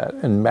looking at that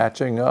and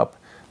matching up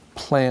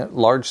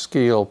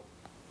large-scale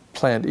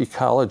plant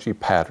ecology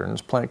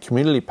patterns, plant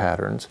community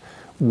patterns,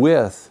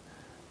 with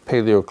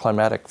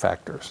paleoclimatic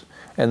factors.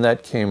 And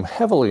that came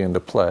heavily into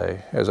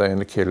play, as I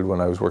indicated, when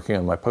I was working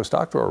on my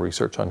postdoctoral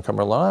research on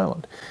Cumberland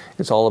Island.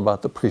 It's all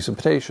about the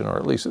precipitation, or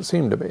at least it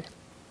seemed to be.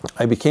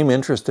 I became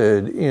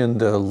interested in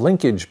the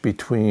linkage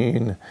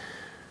between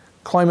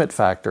climate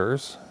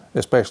factors,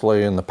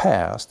 especially in the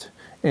past,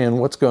 and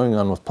what's going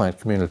on with plant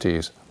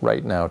communities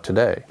right now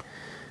today.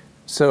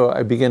 So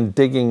I began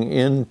digging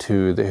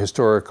into the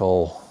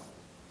historical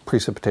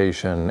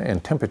precipitation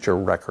and temperature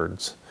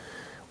records,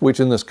 which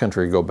in this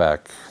country go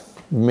back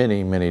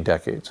many, many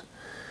decades.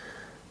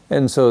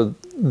 And so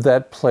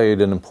that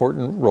played an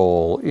important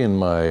role in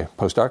my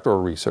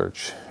postdoctoral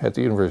research at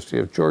the University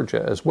of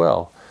Georgia as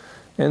well.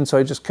 And so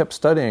I just kept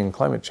studying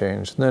climate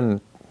change. And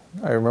then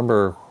I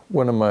remember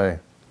one of my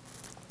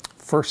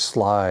first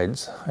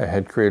slides I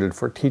had created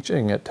for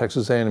teaching at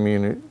Texas A&M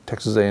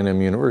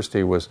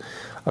University was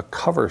a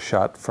cover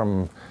shot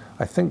from,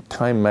 I think,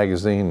 Time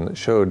magazine that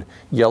showed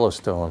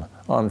Yellowstone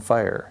on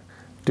fire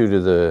due to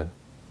the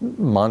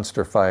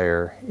monster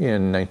fire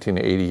in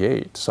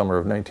 1988, summer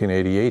of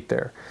 1988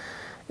 there.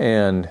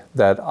 And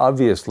that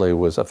obviously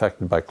was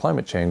affected by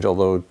climate change,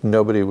 although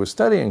nobody was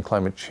studying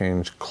climate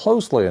change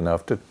closely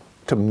enough to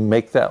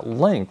make that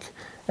link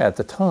at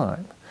the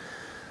time.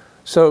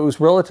 So it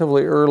was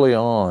relatively early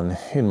on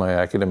in my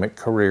academic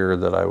career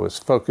that I was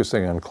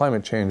focusing on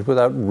climate change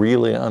without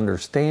really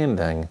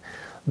understanding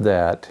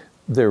that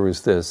there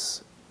was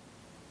this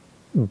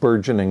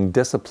burgeoning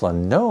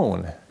discipline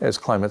known as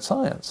climate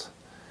science.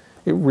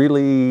 It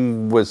really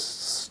was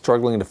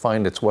struggling to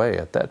find its way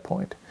at that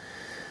point.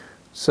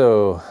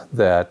 So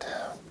that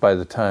by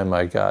the time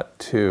I got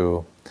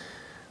to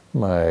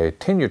my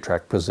tenure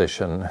track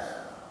position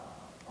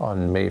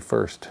on May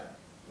 1st,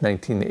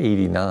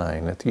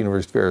 1989 at the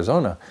University of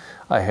Arizona,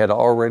 I had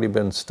already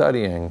been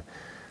studying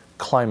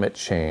climate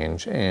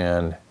change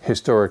and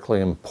historically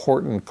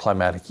important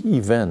climatic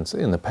events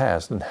in the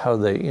past and how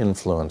they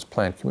influence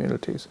plant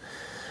communities.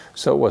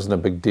 So it wasn't a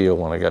big deal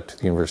when I got to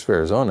the University of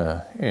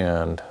Arizona,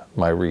 and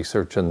my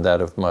research and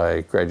that of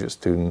my graduate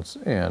students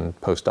and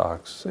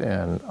postdocs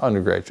and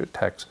undergraduate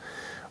techs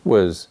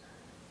was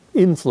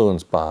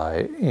influenced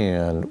by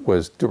and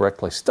was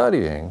directly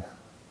studying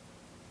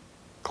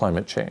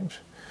climate change.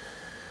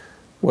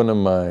 One of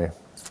my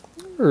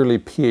early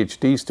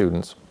PhD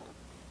students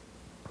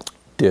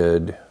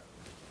did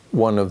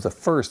one of the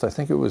first, I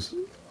think it was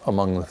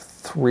among the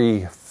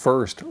 3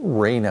 first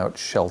rainout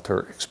shelter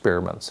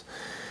experiments.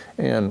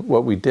 And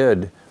what we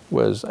did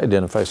was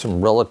identify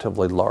some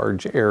relatively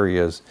large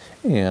areas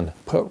and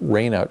put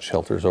rainout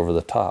shelters over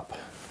the top,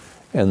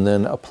 and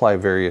then apply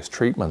various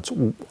treatments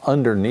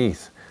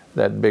underneath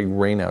that big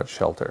rainout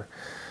shelter.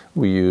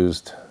 We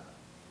used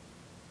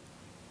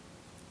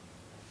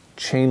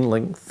chain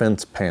link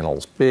fence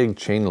panels, big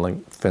chain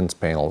link fence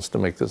panels, to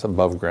make this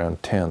above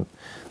ground tent.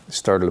 It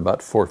started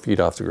about 4 feet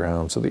off the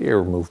ground so the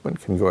air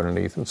movement can go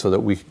underneath, and so that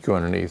we could go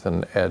underneath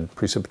and add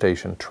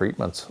precipitation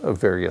treatments of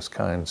various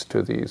kinds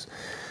to these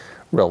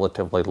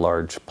relatively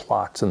large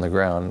plots in the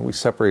ground. We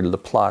separated the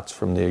plots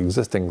from the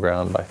existing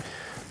ground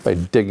by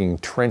digging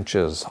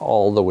trenches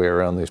all the way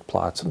around these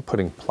plots and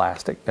putting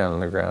plastic down in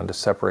the ground to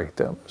separate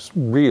them. It was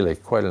really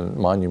quite a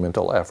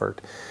monumental effort.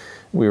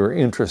 We were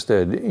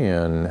interested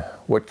in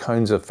what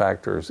kinds of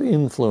factors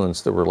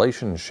influence the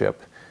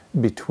relationship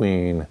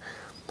between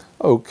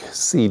oak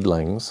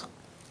seedlings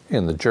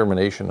and the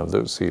germination of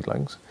those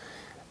seedlings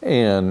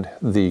and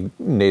the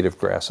native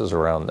grasses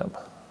around them.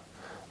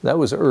 That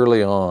was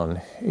early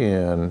on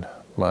in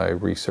my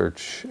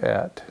research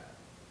at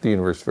the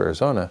University of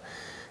Arizona,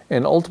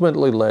 and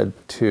ultimately led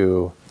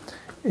to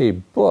a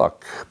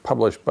book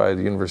published by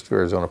the University of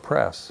Arizona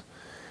Press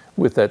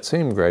with that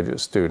same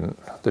graduate student,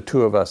 the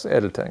two of us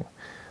editing.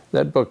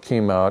 That book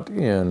came out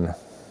in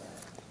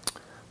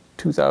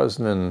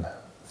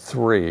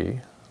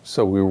 2003,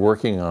 so we were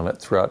working on it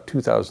throughout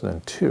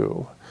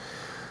 2002,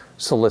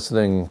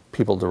 soliciting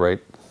people to write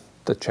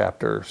the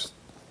chapters,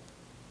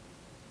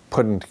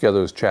 putting together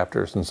those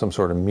chapters in some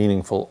sort of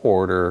meaningful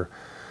order,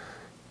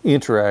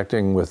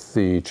 interacting with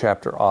the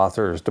chapter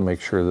authors to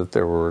make sure that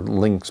there were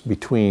links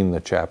between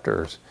the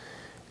chapters.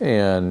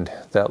 And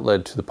that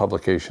led to the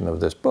publication of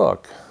this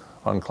book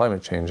on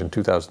climate change in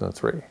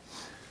 2003.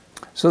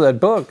 So that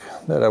book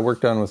that I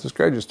worked on with this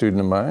graduate student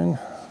of mine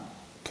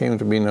came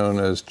to be known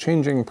as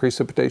Changing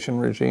Precipitation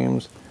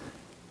Regimes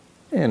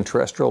and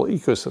Terrestrial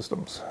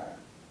Ecosystems,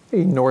 a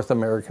North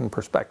American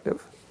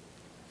Perspective.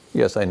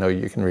 Yes, I know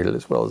you can read it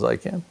as well as I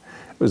can.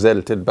 It was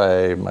edited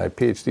by my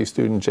PhD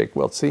student, Jake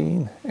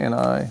Weltzine, and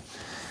I,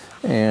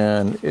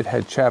 and it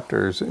had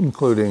chapters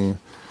including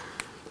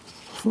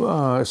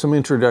some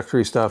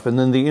introductory stuff, and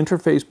then the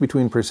interface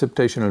between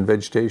precipitation and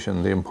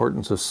vegetation, the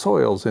importance of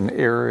soils in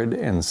arid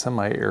and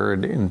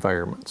semi-arid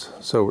environments.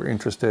 So we're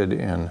interested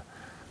in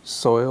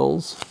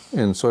soils,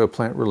 in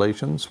soil-plant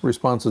relations,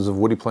 responses of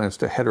woody plants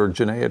to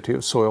heterogeneity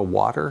of soil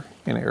water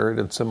in arid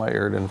and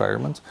semi-arid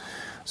environments.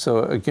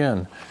 So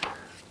again,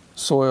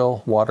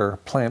 soil, water,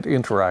 plant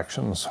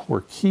interactions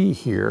were key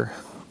here.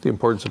 The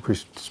importance of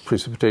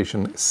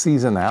precipitation,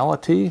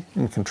 seasonality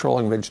in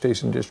controlling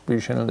vegetation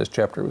distribution. And this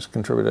chapter was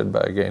contributed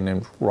by a guy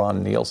named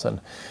Ron Nielsen,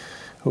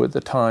 who at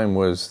the time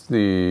was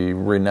the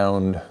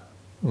renowned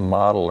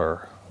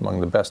modeler,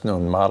 among the best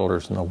known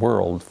modelers in the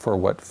world, for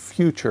what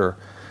future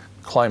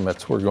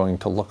climates were going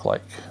to look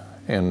like,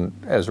 and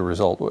as a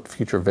result, what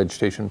future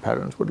vegetation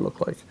patterns would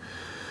look like.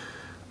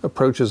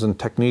 Approaches and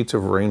techniques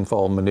of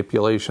rainfall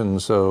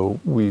manipulation. So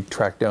we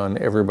tracked down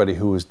everybody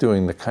who was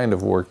doing the kind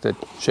of work that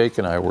Jake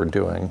and I were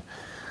doing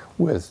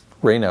with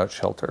rainout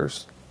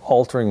shelters,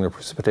 altering the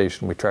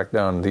precipitation. We tracked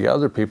down the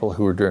other people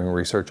who were doing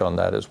research on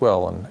that as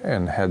well,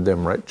 and had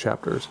them write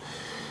chapters.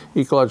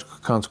 Ecological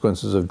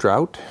consequences of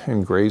drought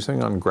and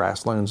grazing on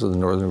grasslands of the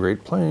northern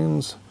Great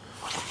Plains,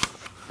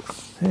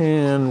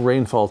 and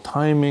rainfall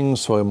timing,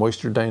 soil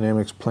moisture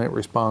dynamics, plant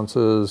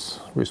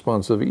responses,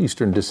 response of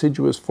eastern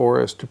deciduous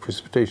forest to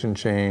precipitation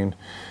change,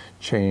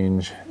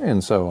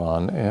 and so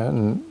on.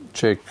 And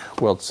Jake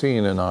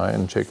Weltzine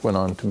and Jake went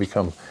on to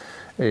become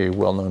a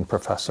well-known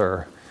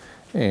professor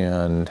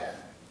and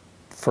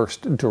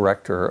first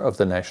director of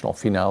the National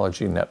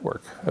Phenology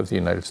Network of the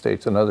United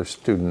States. Another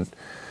student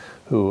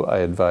who I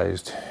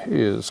advised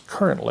is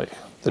currently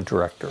the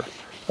director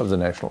of the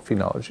National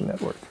Phenology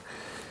Network.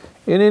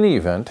 In any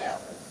event,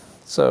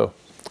 so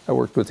I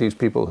worked with these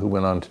people who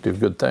went on to do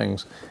good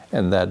things,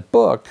 and that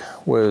book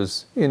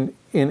was, in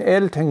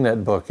editing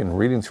that book and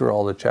reading through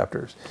all the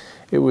chapters,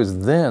 it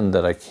was then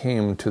that I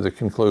came to the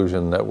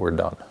conclusion that we're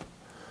done.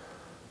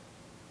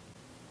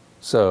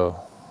 So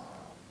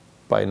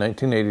by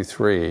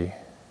 1983,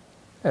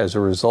 as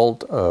a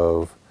result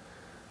of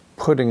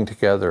putting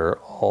together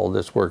all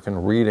this work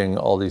and reading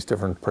all these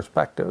different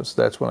perspectives,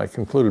 that's when I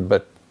concluded,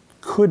 but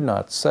could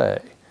not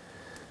say,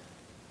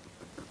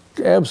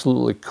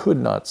 absolutely could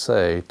not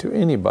say to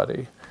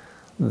anybody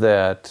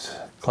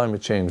that climate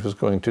change was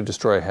going to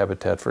destroy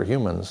habitat for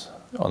humans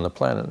on the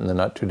planet in the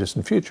not too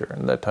distant future.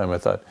 And at that time I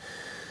thought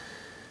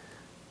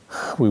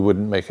we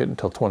wouldn't make it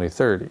until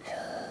 2030.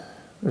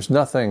 There's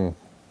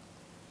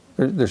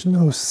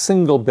no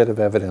single bit of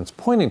evidence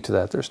pointing to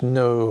that. There's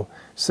no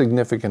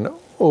significant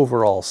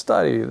overall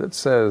study that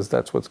says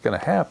that's what's going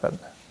to happen.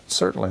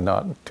 Certainly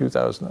not in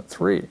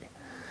 2003.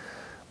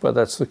 But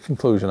that's the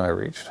conclusion I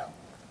reached.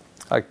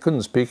 I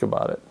couldn't speak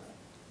about it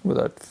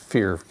without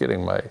fear of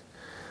getting my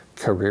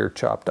career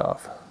chopped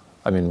off.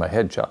 I mean, my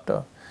head chopped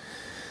off.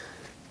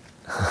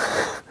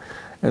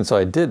 And so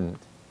I didn't.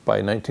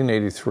 By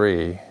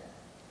 1983,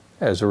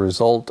 as a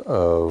result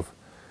of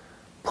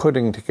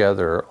putting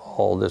together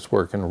all this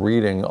work and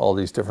reading all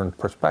these different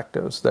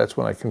perspectives, that's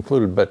when I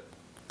concluded, but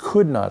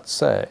could not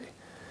say,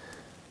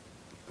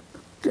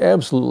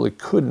 absolutely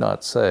could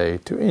not say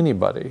to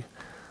anybody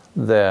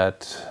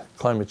that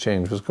climate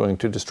change was going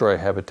to destroy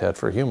habitat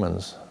for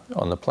humans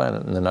on the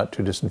planet in the not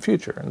too distant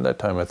future. And at that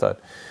time I thought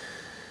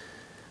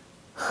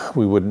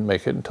we wouldn't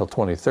make it until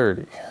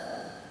 2030.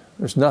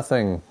 There's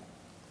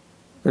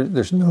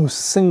no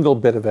single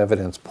bit of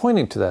evidence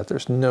pointing to that.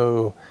 There's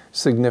no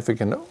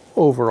significant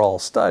overall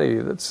study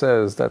that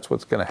says that's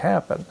what's going to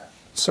happen.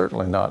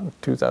 Certainly not in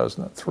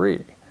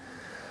 2003.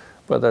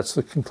 But that's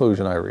the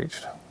conclusion I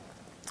reached.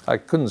 I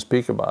couldn't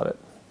speak about it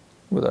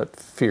without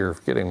fear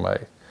of getting my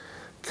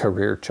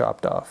career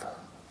chopped off.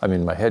 I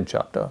mean, my head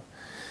chopped off.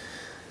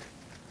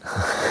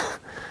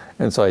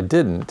 And so I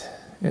didn't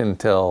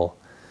until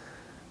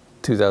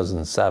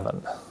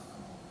 2007.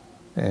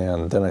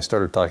 And then I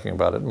started talking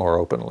about it more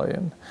openly,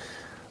 and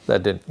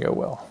that didn't go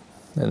well.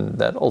 And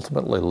that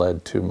ultimately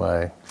led to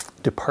my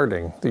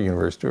departing the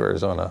University of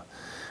Arizona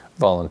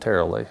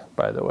voluntarily,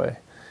 by the way,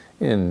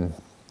 in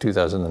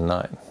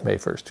 2009, May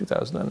 1st,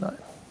 2009.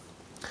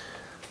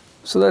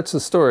 So that's the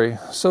story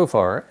so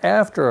far.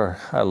 After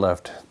I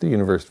left the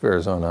University of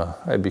Arizona,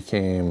 I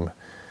became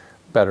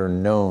better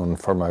known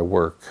for my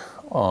work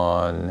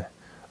on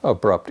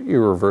abrupt,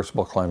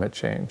 irreversible climate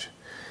change.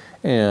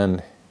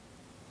 And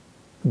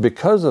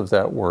because of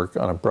that work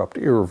on abrupt,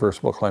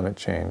 irreversible climate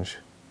change,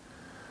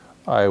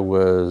 I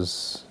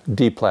was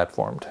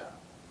deplatformed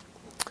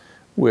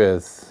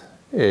with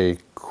a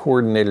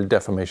coordinated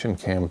defamation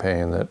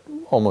campaign that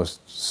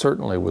almost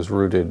certainly was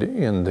rooted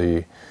in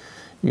the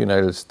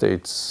United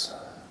States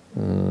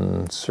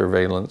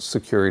surveillance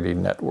security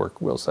network,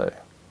 we'll say.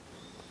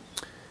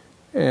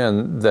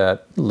 And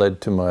that led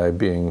to my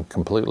being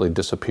completely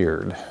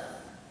disappeared.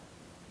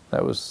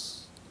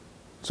 It's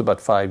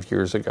about 5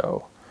 years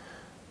ago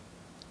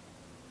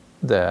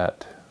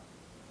that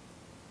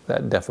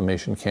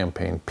defamation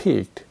campaign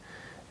peaked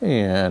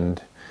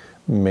and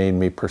made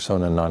me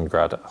persona non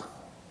grata,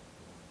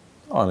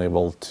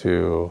 unable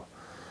to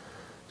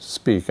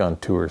speak on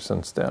tour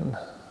since then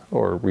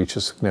or reach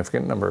a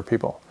significant number of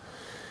people.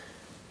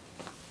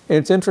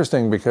 It's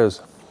interesting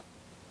because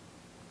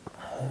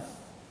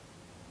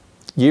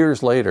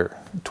years later,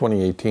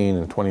 2018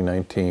 and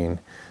 2019,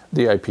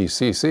 the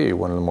IPCC,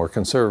 one of the more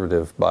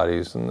conservative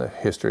bodies in the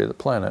history of the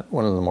planet,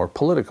 one of the more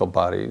political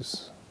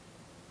bodies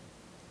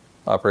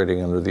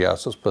operating under the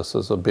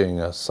auspices of being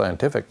a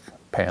scientific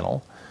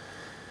panel,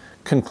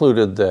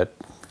 concluded that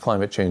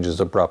climate change is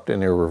abrupt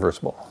and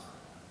irreversible.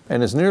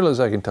 And as nearly as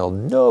I can tell,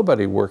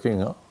 nobody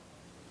working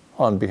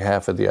on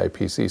behalf of the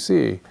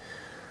IPCC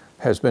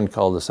has been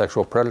called a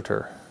sexual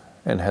predator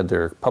and had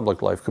their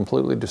public life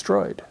completely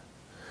destroyed.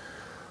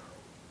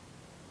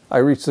 I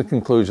reached the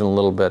conclusion a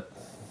little bit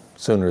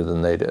sooner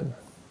than they did.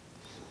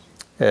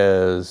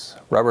 As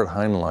Robert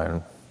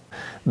Heinlein,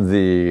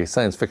 the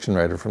science fiction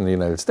writer from the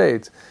United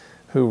States,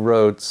 who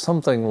wrote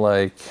something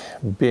like,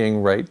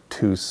 being right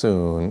too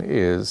soon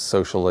is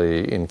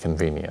socially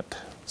inconvenient,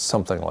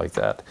 something like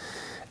that.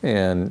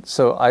 And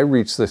so I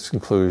reached this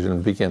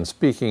conclusion, began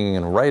speaking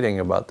and writing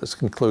about this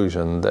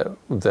conclusion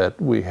that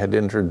we had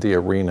entered the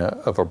arena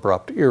of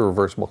abrupt,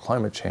 irreversible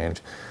climate change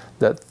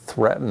that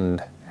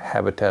threatened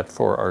habitat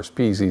for our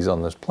species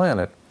on this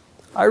planet.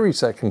 I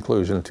reached that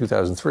conclusion in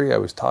 2003. I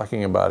was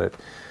talking about it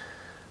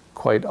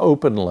quite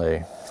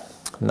openly,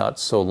 not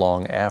so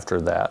long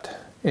after that.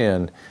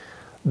 And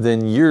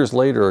then years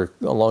later,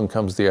 along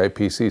comes the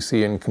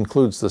IPCC and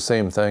concludes the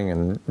same thing,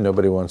 and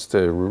nobody wants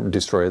to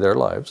destroy their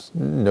lives.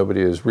 Nobody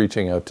is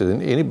reaching out to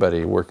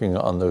anybody working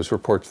on those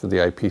reports for the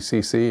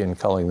IPCC and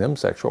calling them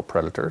sexual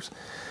predators.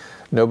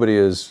 Nobody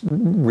is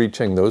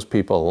reaching those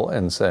people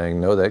and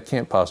saying, no, that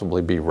can't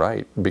possibly be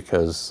right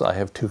because I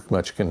have too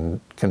much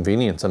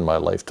convenience in my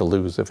life to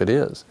lose if it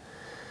is.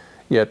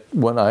 Yet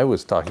when I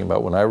was talking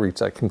about, when I reached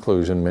that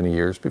conclusion many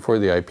years before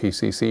the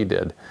IPCC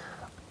did,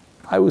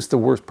 I was the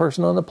worst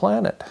person on the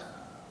planet.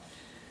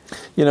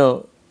 You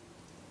know,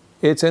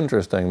 it's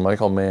interesting.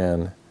 Michael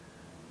Mann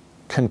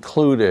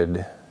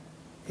concluded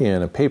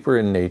in a paper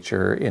in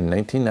Nature in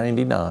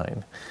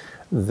 1999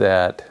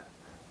 that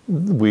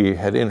we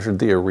had entered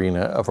the arena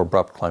of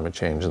abrupt climate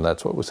change, and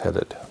that's what was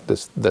headed.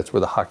 That's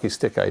where the hockey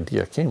stick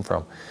idea came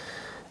from.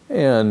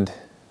 And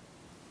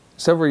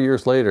several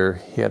years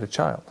later, he had a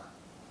child.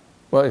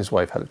 Well, his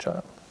wife had a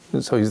child.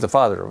 So he's the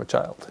father of a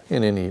child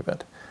in any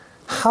event.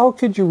 How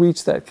could you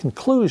reach that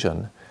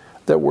conclusion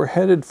that we're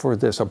headed for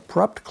this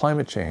abrupt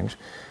climate change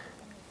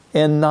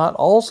and not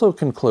also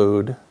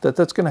conclude that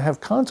that's going to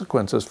have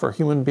consequences for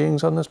human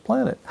beings on this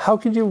planet? How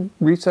could you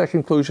reach that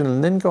conclusion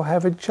and then go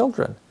having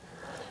children?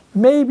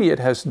 Maybe it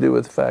has to do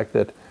with the fact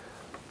that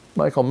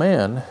Michael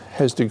Mann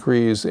has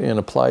degrees in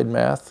applied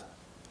math,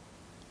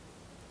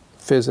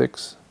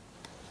 physics,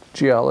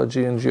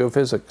 geology, and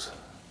geophysics.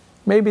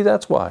 Maybe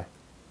that's why.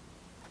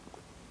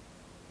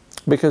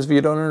 Because if you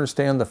don't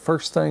understand the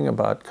first thing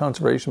about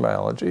conservation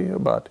biology,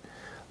 about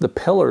the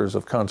pillars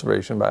of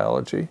conservation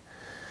biology,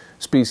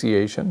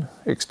 speciation,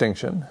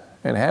 extinction,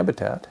 and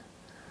habitat,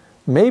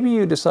 maybe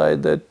you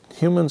decide that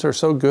humans are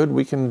so good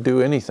we can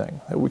do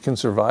anything, that we can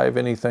survive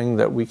anything,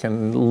 that we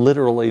can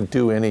literally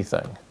do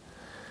anything.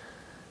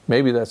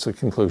 Maybe that's the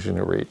conclusion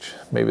you reach.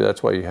 Maybe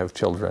that's why you have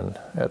children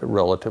at a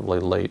relatively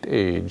late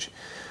age,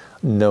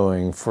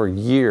 knowing for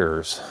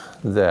years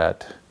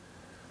that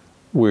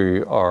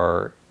we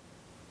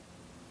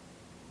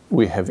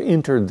have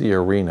entered the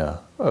arena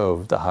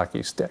of the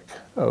hockey stick,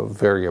 of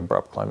very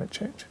abrupt climate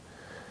change.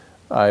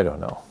 I don't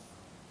know.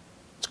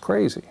 It's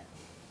crazy.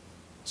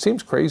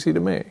 Seems crazy to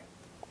me.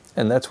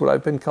 And that's what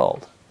I've been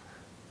called.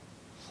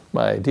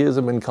 My ideas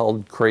have been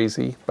called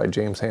crazy by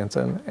James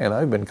Hansen, and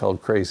I've been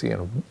called crazy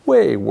and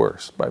way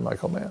worse by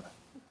Michael Mann.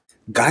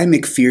 Guy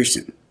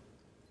McPherson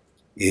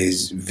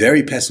is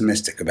very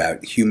pessimistic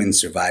about humans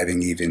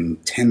surviving even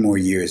 10 more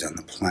years on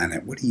the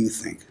planet. What do you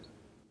think?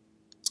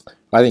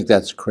 I think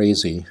that's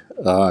crazy.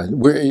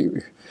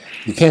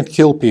 You can't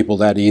kill people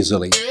that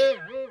easily.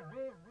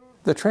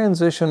 The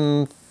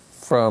transition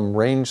from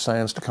range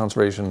science to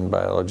conservation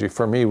biology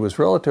for me was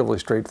relatively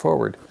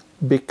straightforward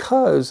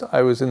because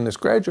I was in this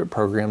graduate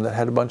program that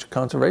had a bunch of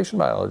conservation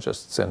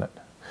biologists in it.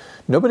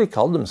 Nobody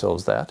called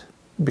themselves that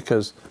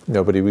because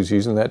nobody was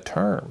using that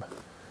term,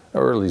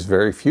 or at least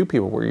very few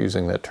people were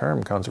using that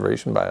term,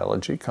 conservation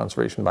biology,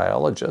 conservation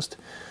biologist.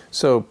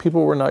 So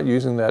people were not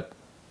using that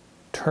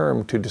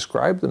term to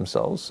describe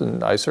themselves,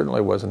 and I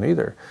certainly wasn't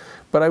either.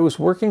 But I was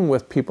working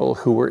with people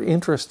who were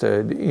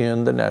interested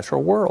in the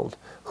natural world,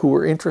 who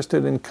were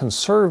interested in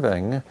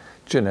conserving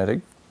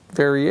genetic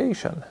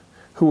variation,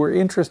 who were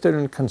interested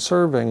in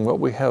conserving what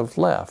we have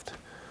left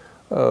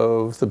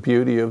of the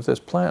beauty of this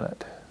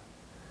planet.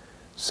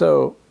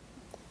 So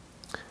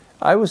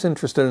I was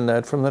interested in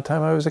that from the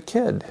time I was a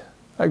kid.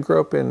 I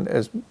grew up in,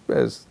 as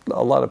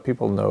a lot of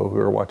people know who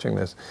are watching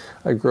this,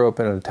 I grew up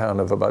in a town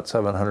of about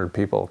 700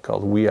 people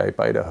called Weippe,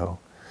 Idaho,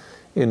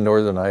 in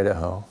northern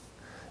Idaho,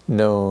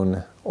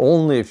 known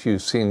only if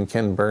you've seen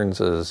Ken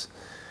Burns's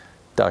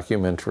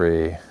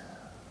documentary,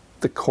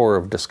 The Corps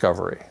of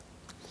Discovery,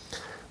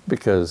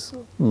 because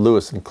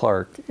Lewis and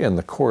Clark in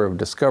The Corps of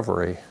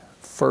Discovery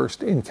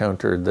first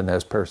encountered the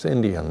Nez Perce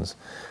Indians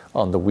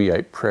on the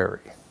Weippe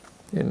Prairie,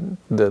 in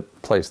the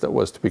place that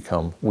was to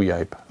become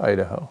Weippe,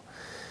 Idaho.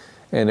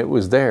 And it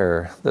was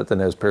there that the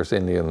Nez Perce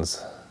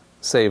Indians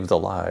saved the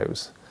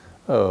lives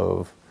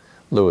of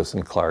Lewis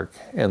and Clark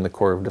and the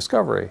Corps of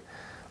Discovery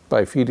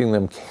by feeding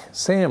them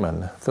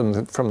salmon from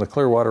the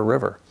Clearwater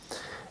River.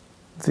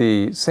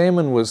 The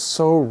salmon was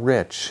so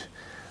rich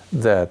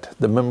that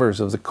the members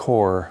of the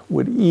Corps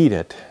would eat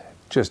it,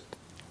 just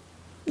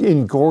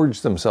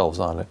engorge themselves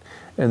on it,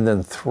 and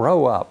then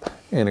throw up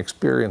and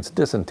experience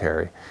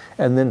dysentery,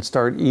 and then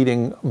start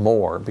eating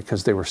more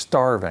because they were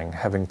starving,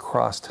 having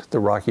crossed the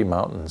Rocky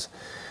Mountains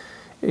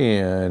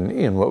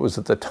in what was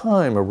at the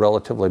time a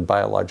relatively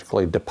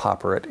biologically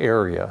depauperate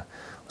area.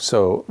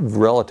 So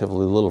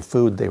relatively little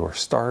food. They were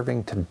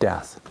starving to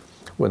death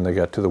when they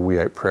got to the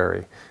Weippe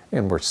Prairie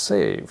and were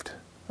saved.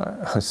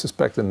 I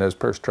suspect the Nez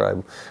Perce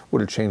tribe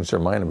would have changed their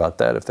mind about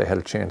that if they had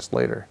a chance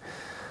later.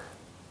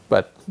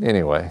 But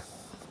anyway,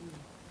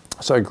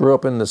 so I grew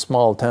up in this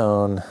small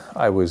town.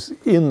 I was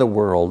in the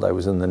world. I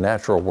was in the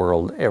natural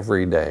world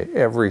every day.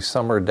 Every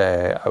summer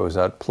day, I was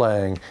out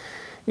playing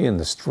in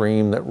the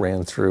stream that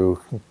ran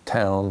through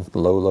town,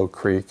 Lolo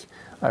Creek.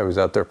 I was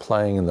out there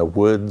playing in the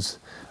woods.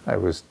 I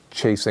was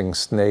chasing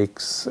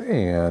snakes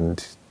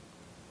and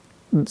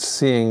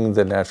seeing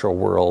the natural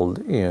world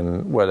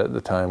in what at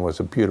the time was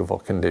a beautiful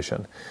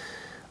condition.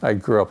 I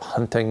grew up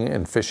hunting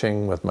and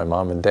fishing with my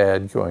mom and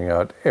dad, going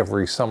out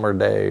every summer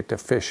day to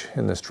fish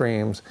in the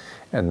streams,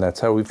 and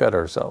that's how we fed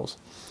ourselves.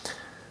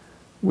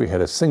 We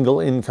had a single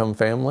income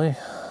family.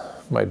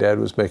 My dad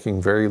was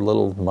making very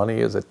little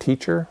money as a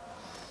teacher,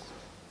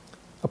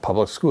 a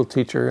public school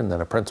teacher, and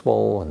then a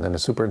principal, and then a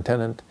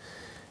superintendent.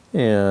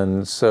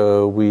 And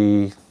so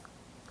we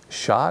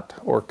shot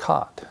or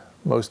caught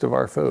most of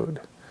our food.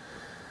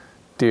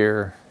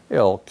 Deer,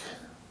 elk,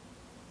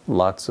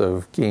 lots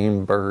of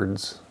game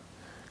birds,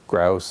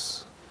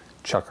 grouse,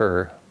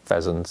 chukar,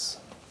 pheasants,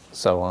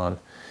 so on,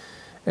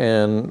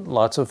 and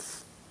lots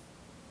of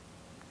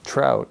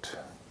trout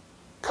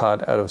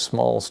caught out of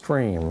small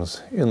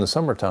streams in the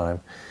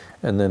summertime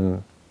and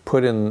then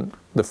put in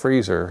the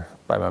freezer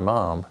by my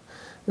mom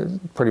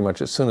pretty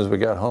much as soon as we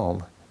got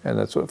home. And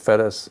that's what fed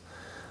us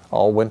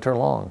all winter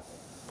long,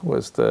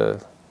 was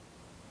the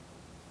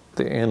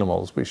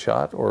animals we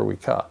shot or we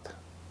caught.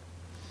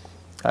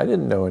 I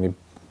didn't know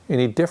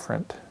any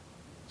different.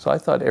 So I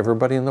thought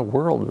everybody in the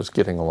world was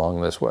getting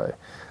along this way.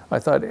 I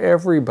thought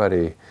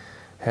everybody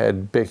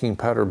had baking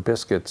powder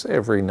biscuits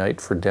every night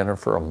for dinner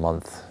for a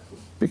month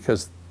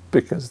because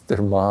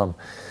their mom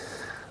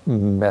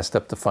messed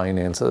up the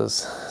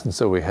finances, and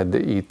so we had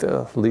to eat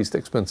the least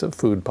expensive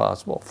food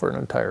possible for an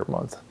entire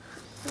month.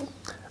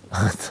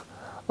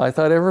 I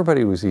thought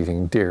everybody was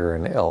eating deer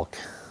and elk,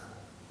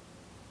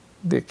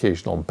 the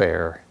occasional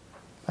bear.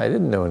 I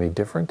didn't know any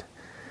different.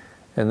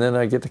 And then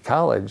I get to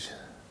college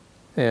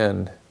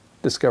and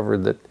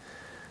discovered that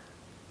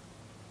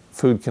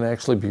food can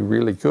actually be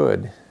really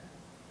good,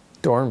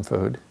 dorm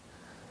food.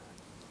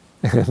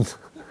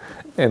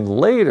 And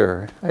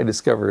later I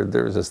discovered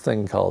there was this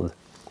thing called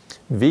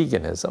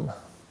veganism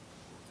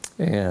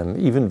and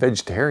even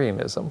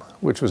vegetarianism,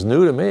 which was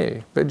new to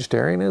me.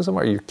 Vegetarianism?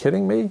 Are you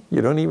kidding me?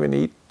 You don't even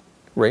eat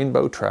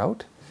rainbow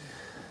trout?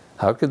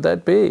 How could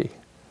that be?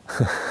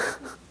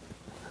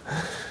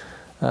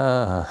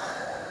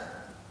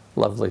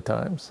 Lovely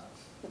times.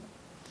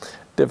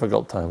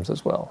 Difficult times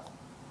as well.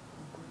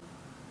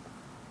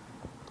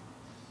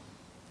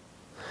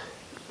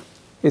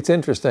 It's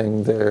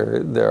interesting,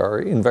 there are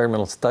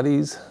environmental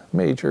studies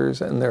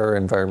majors and there are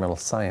environmental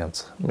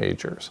science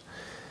majors.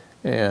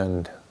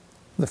 And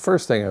the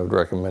first thing I would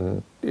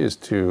recommend is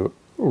to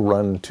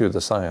run to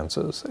the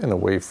sciences and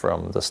away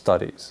from the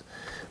studies,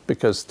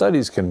 because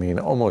studies can mean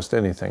almost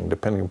anything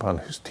depending upon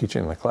who's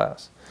teaching the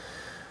class.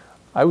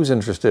 I was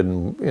interested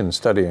in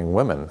studying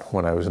women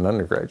when I was an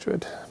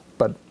undergraduate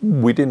but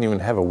we didn't even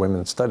have a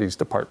women's studies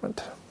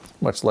department,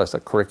 much less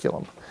a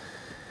curriculum.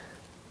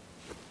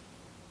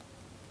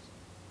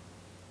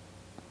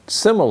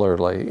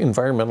 Similarly,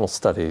 environmental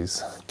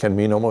studies can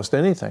mean almost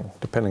anything,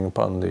 depending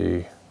upon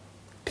the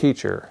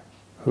teacher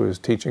who is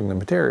teaching the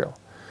material.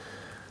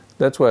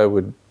 That's why I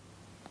would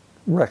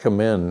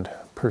recommend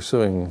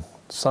pursuing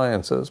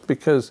sciences,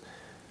 because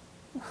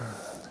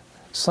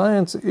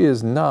science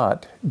is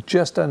not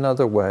just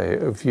another way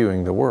of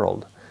viewing the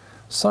world.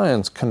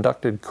 Science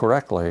conducted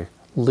correctly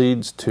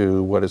leads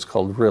to what is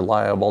called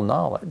reliable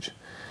knowledge.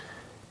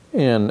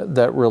 And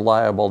that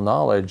reliable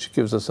knowledge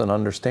gives us an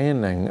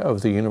understanding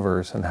of the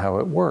universe and how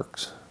it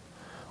works.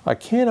 I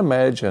can't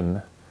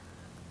imagine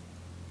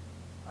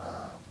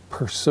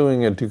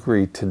pursuing a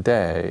degree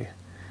today,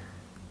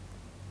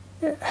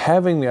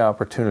 having the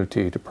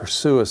opportunity to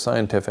pursue a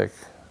scientific,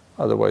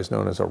 otherwise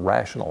known as a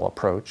rational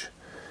approach,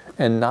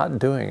 and not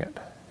doing it.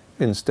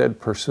 Instead,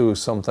 pursue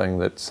something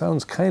that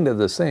sounds kind of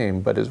the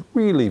same, but is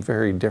really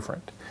very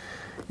different.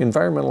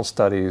 Environmental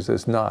studies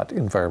is not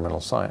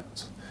environmental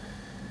science.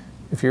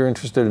 If you're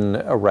interested in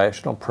a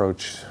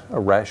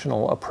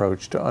rational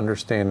approach to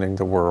understanding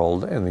the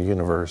world and the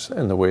universe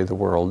and the way the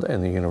world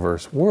and the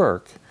universe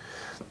work,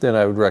 then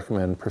I would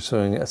recommend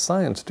pursuing a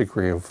science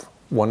degree of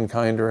one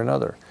kind or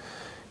another.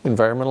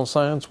 Environmental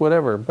science,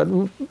 whatever.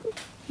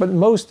 But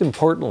most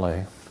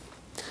importantly,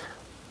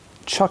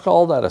 chuck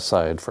all that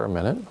aside for a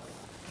minute.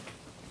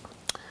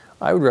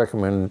 I would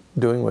recommend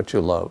doing what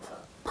you love,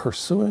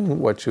 pursuing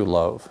what you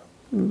love,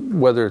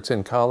 whether it's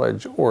in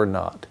college or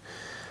not.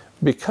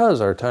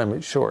 Because our time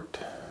is short.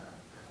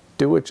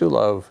 Do what you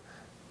love,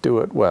 do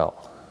it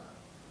well.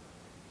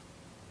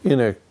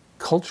 In a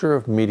culture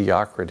of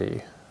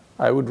mediocrity,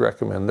 I would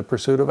recommend the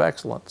pursuit of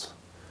excellence.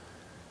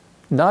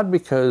 Not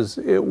because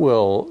it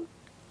will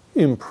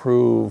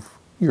improve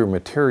your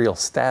material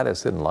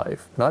status in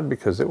life, not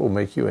because it will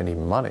make you any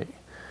money,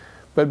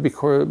 but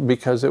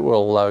because it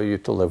will allow you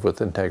to live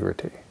with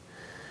integrity.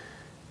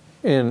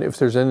 And if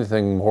there's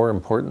anything more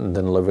important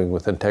than living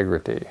with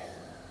integrity,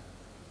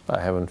 I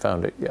haven't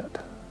found it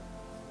yet.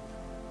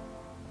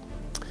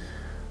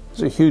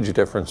 There's a huge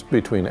difference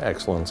between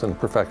excellence and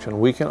perfection.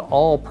 We can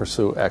all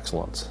pursue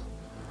excellence.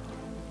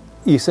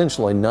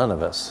 Essentially, none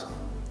of us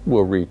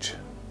will reach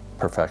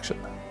perfection.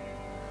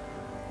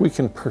 We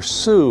can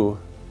pursue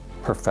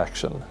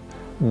perfection,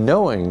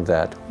 knowing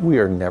that we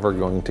are never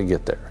going to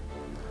get there.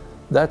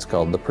 That's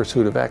called the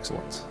pursuit of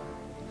excellence.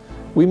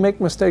 We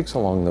make mistakes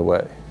along the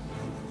way.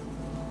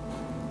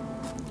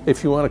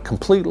 If you want a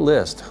complete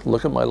list,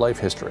 look at my life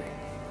history.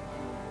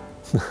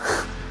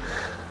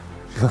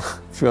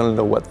 If you want to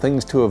know what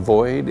things to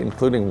avoid,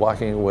 including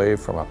walking away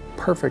from a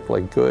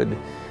perfectly good,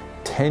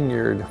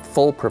 tenured,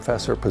 full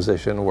professor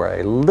position where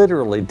I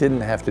literally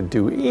didn't have to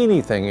do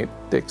anything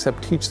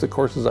except teach the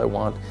courses I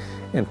want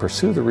and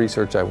pursue the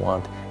research I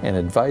want and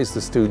advise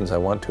the students I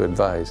want to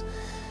advise,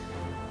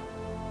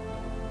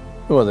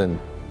 well then,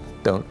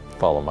 don't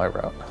follow my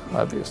route,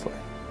 obviously.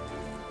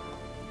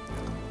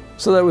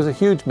 So that was a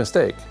huge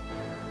mistake.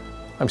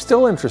 I'm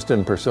still interested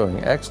in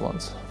pursuing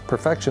excellence.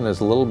 Perfection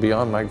is a little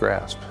beyond my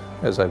grasp,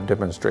 as I've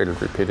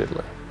demonstrated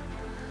repeatedly.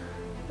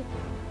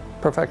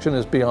 Perfection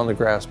is beyond the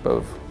grasp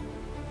of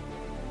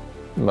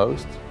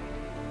most,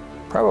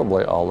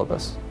 probably all of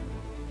us.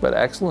 But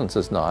excellence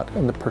is not,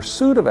 and the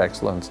pursuit of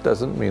excellence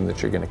doesn't mean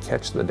that you're going to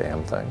catch the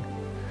damn thing.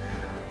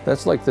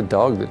 That's like the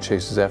dog that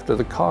chases after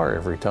the car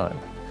every time.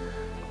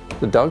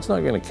 The dog's not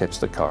going to catch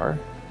the car.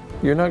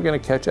 You're not going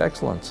to catch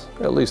excellence,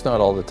 at least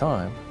not all the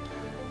time.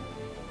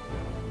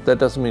 That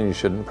doesn't mean you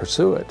shouldn't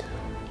pursue it.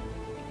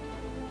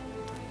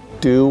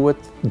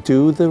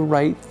 Do the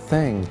right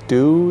thing.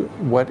 Do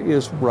what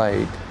is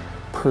right.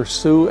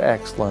 Pursue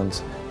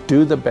excellence.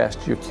 Do the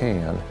best you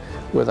can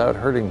without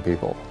hurting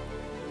people.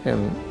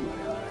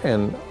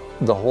 And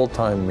the whole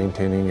time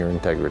maintaining your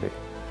integrity.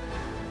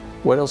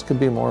 What else could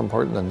be more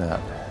important than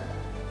that?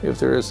 If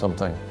there is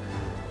something,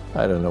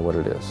 I don't know what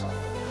it is.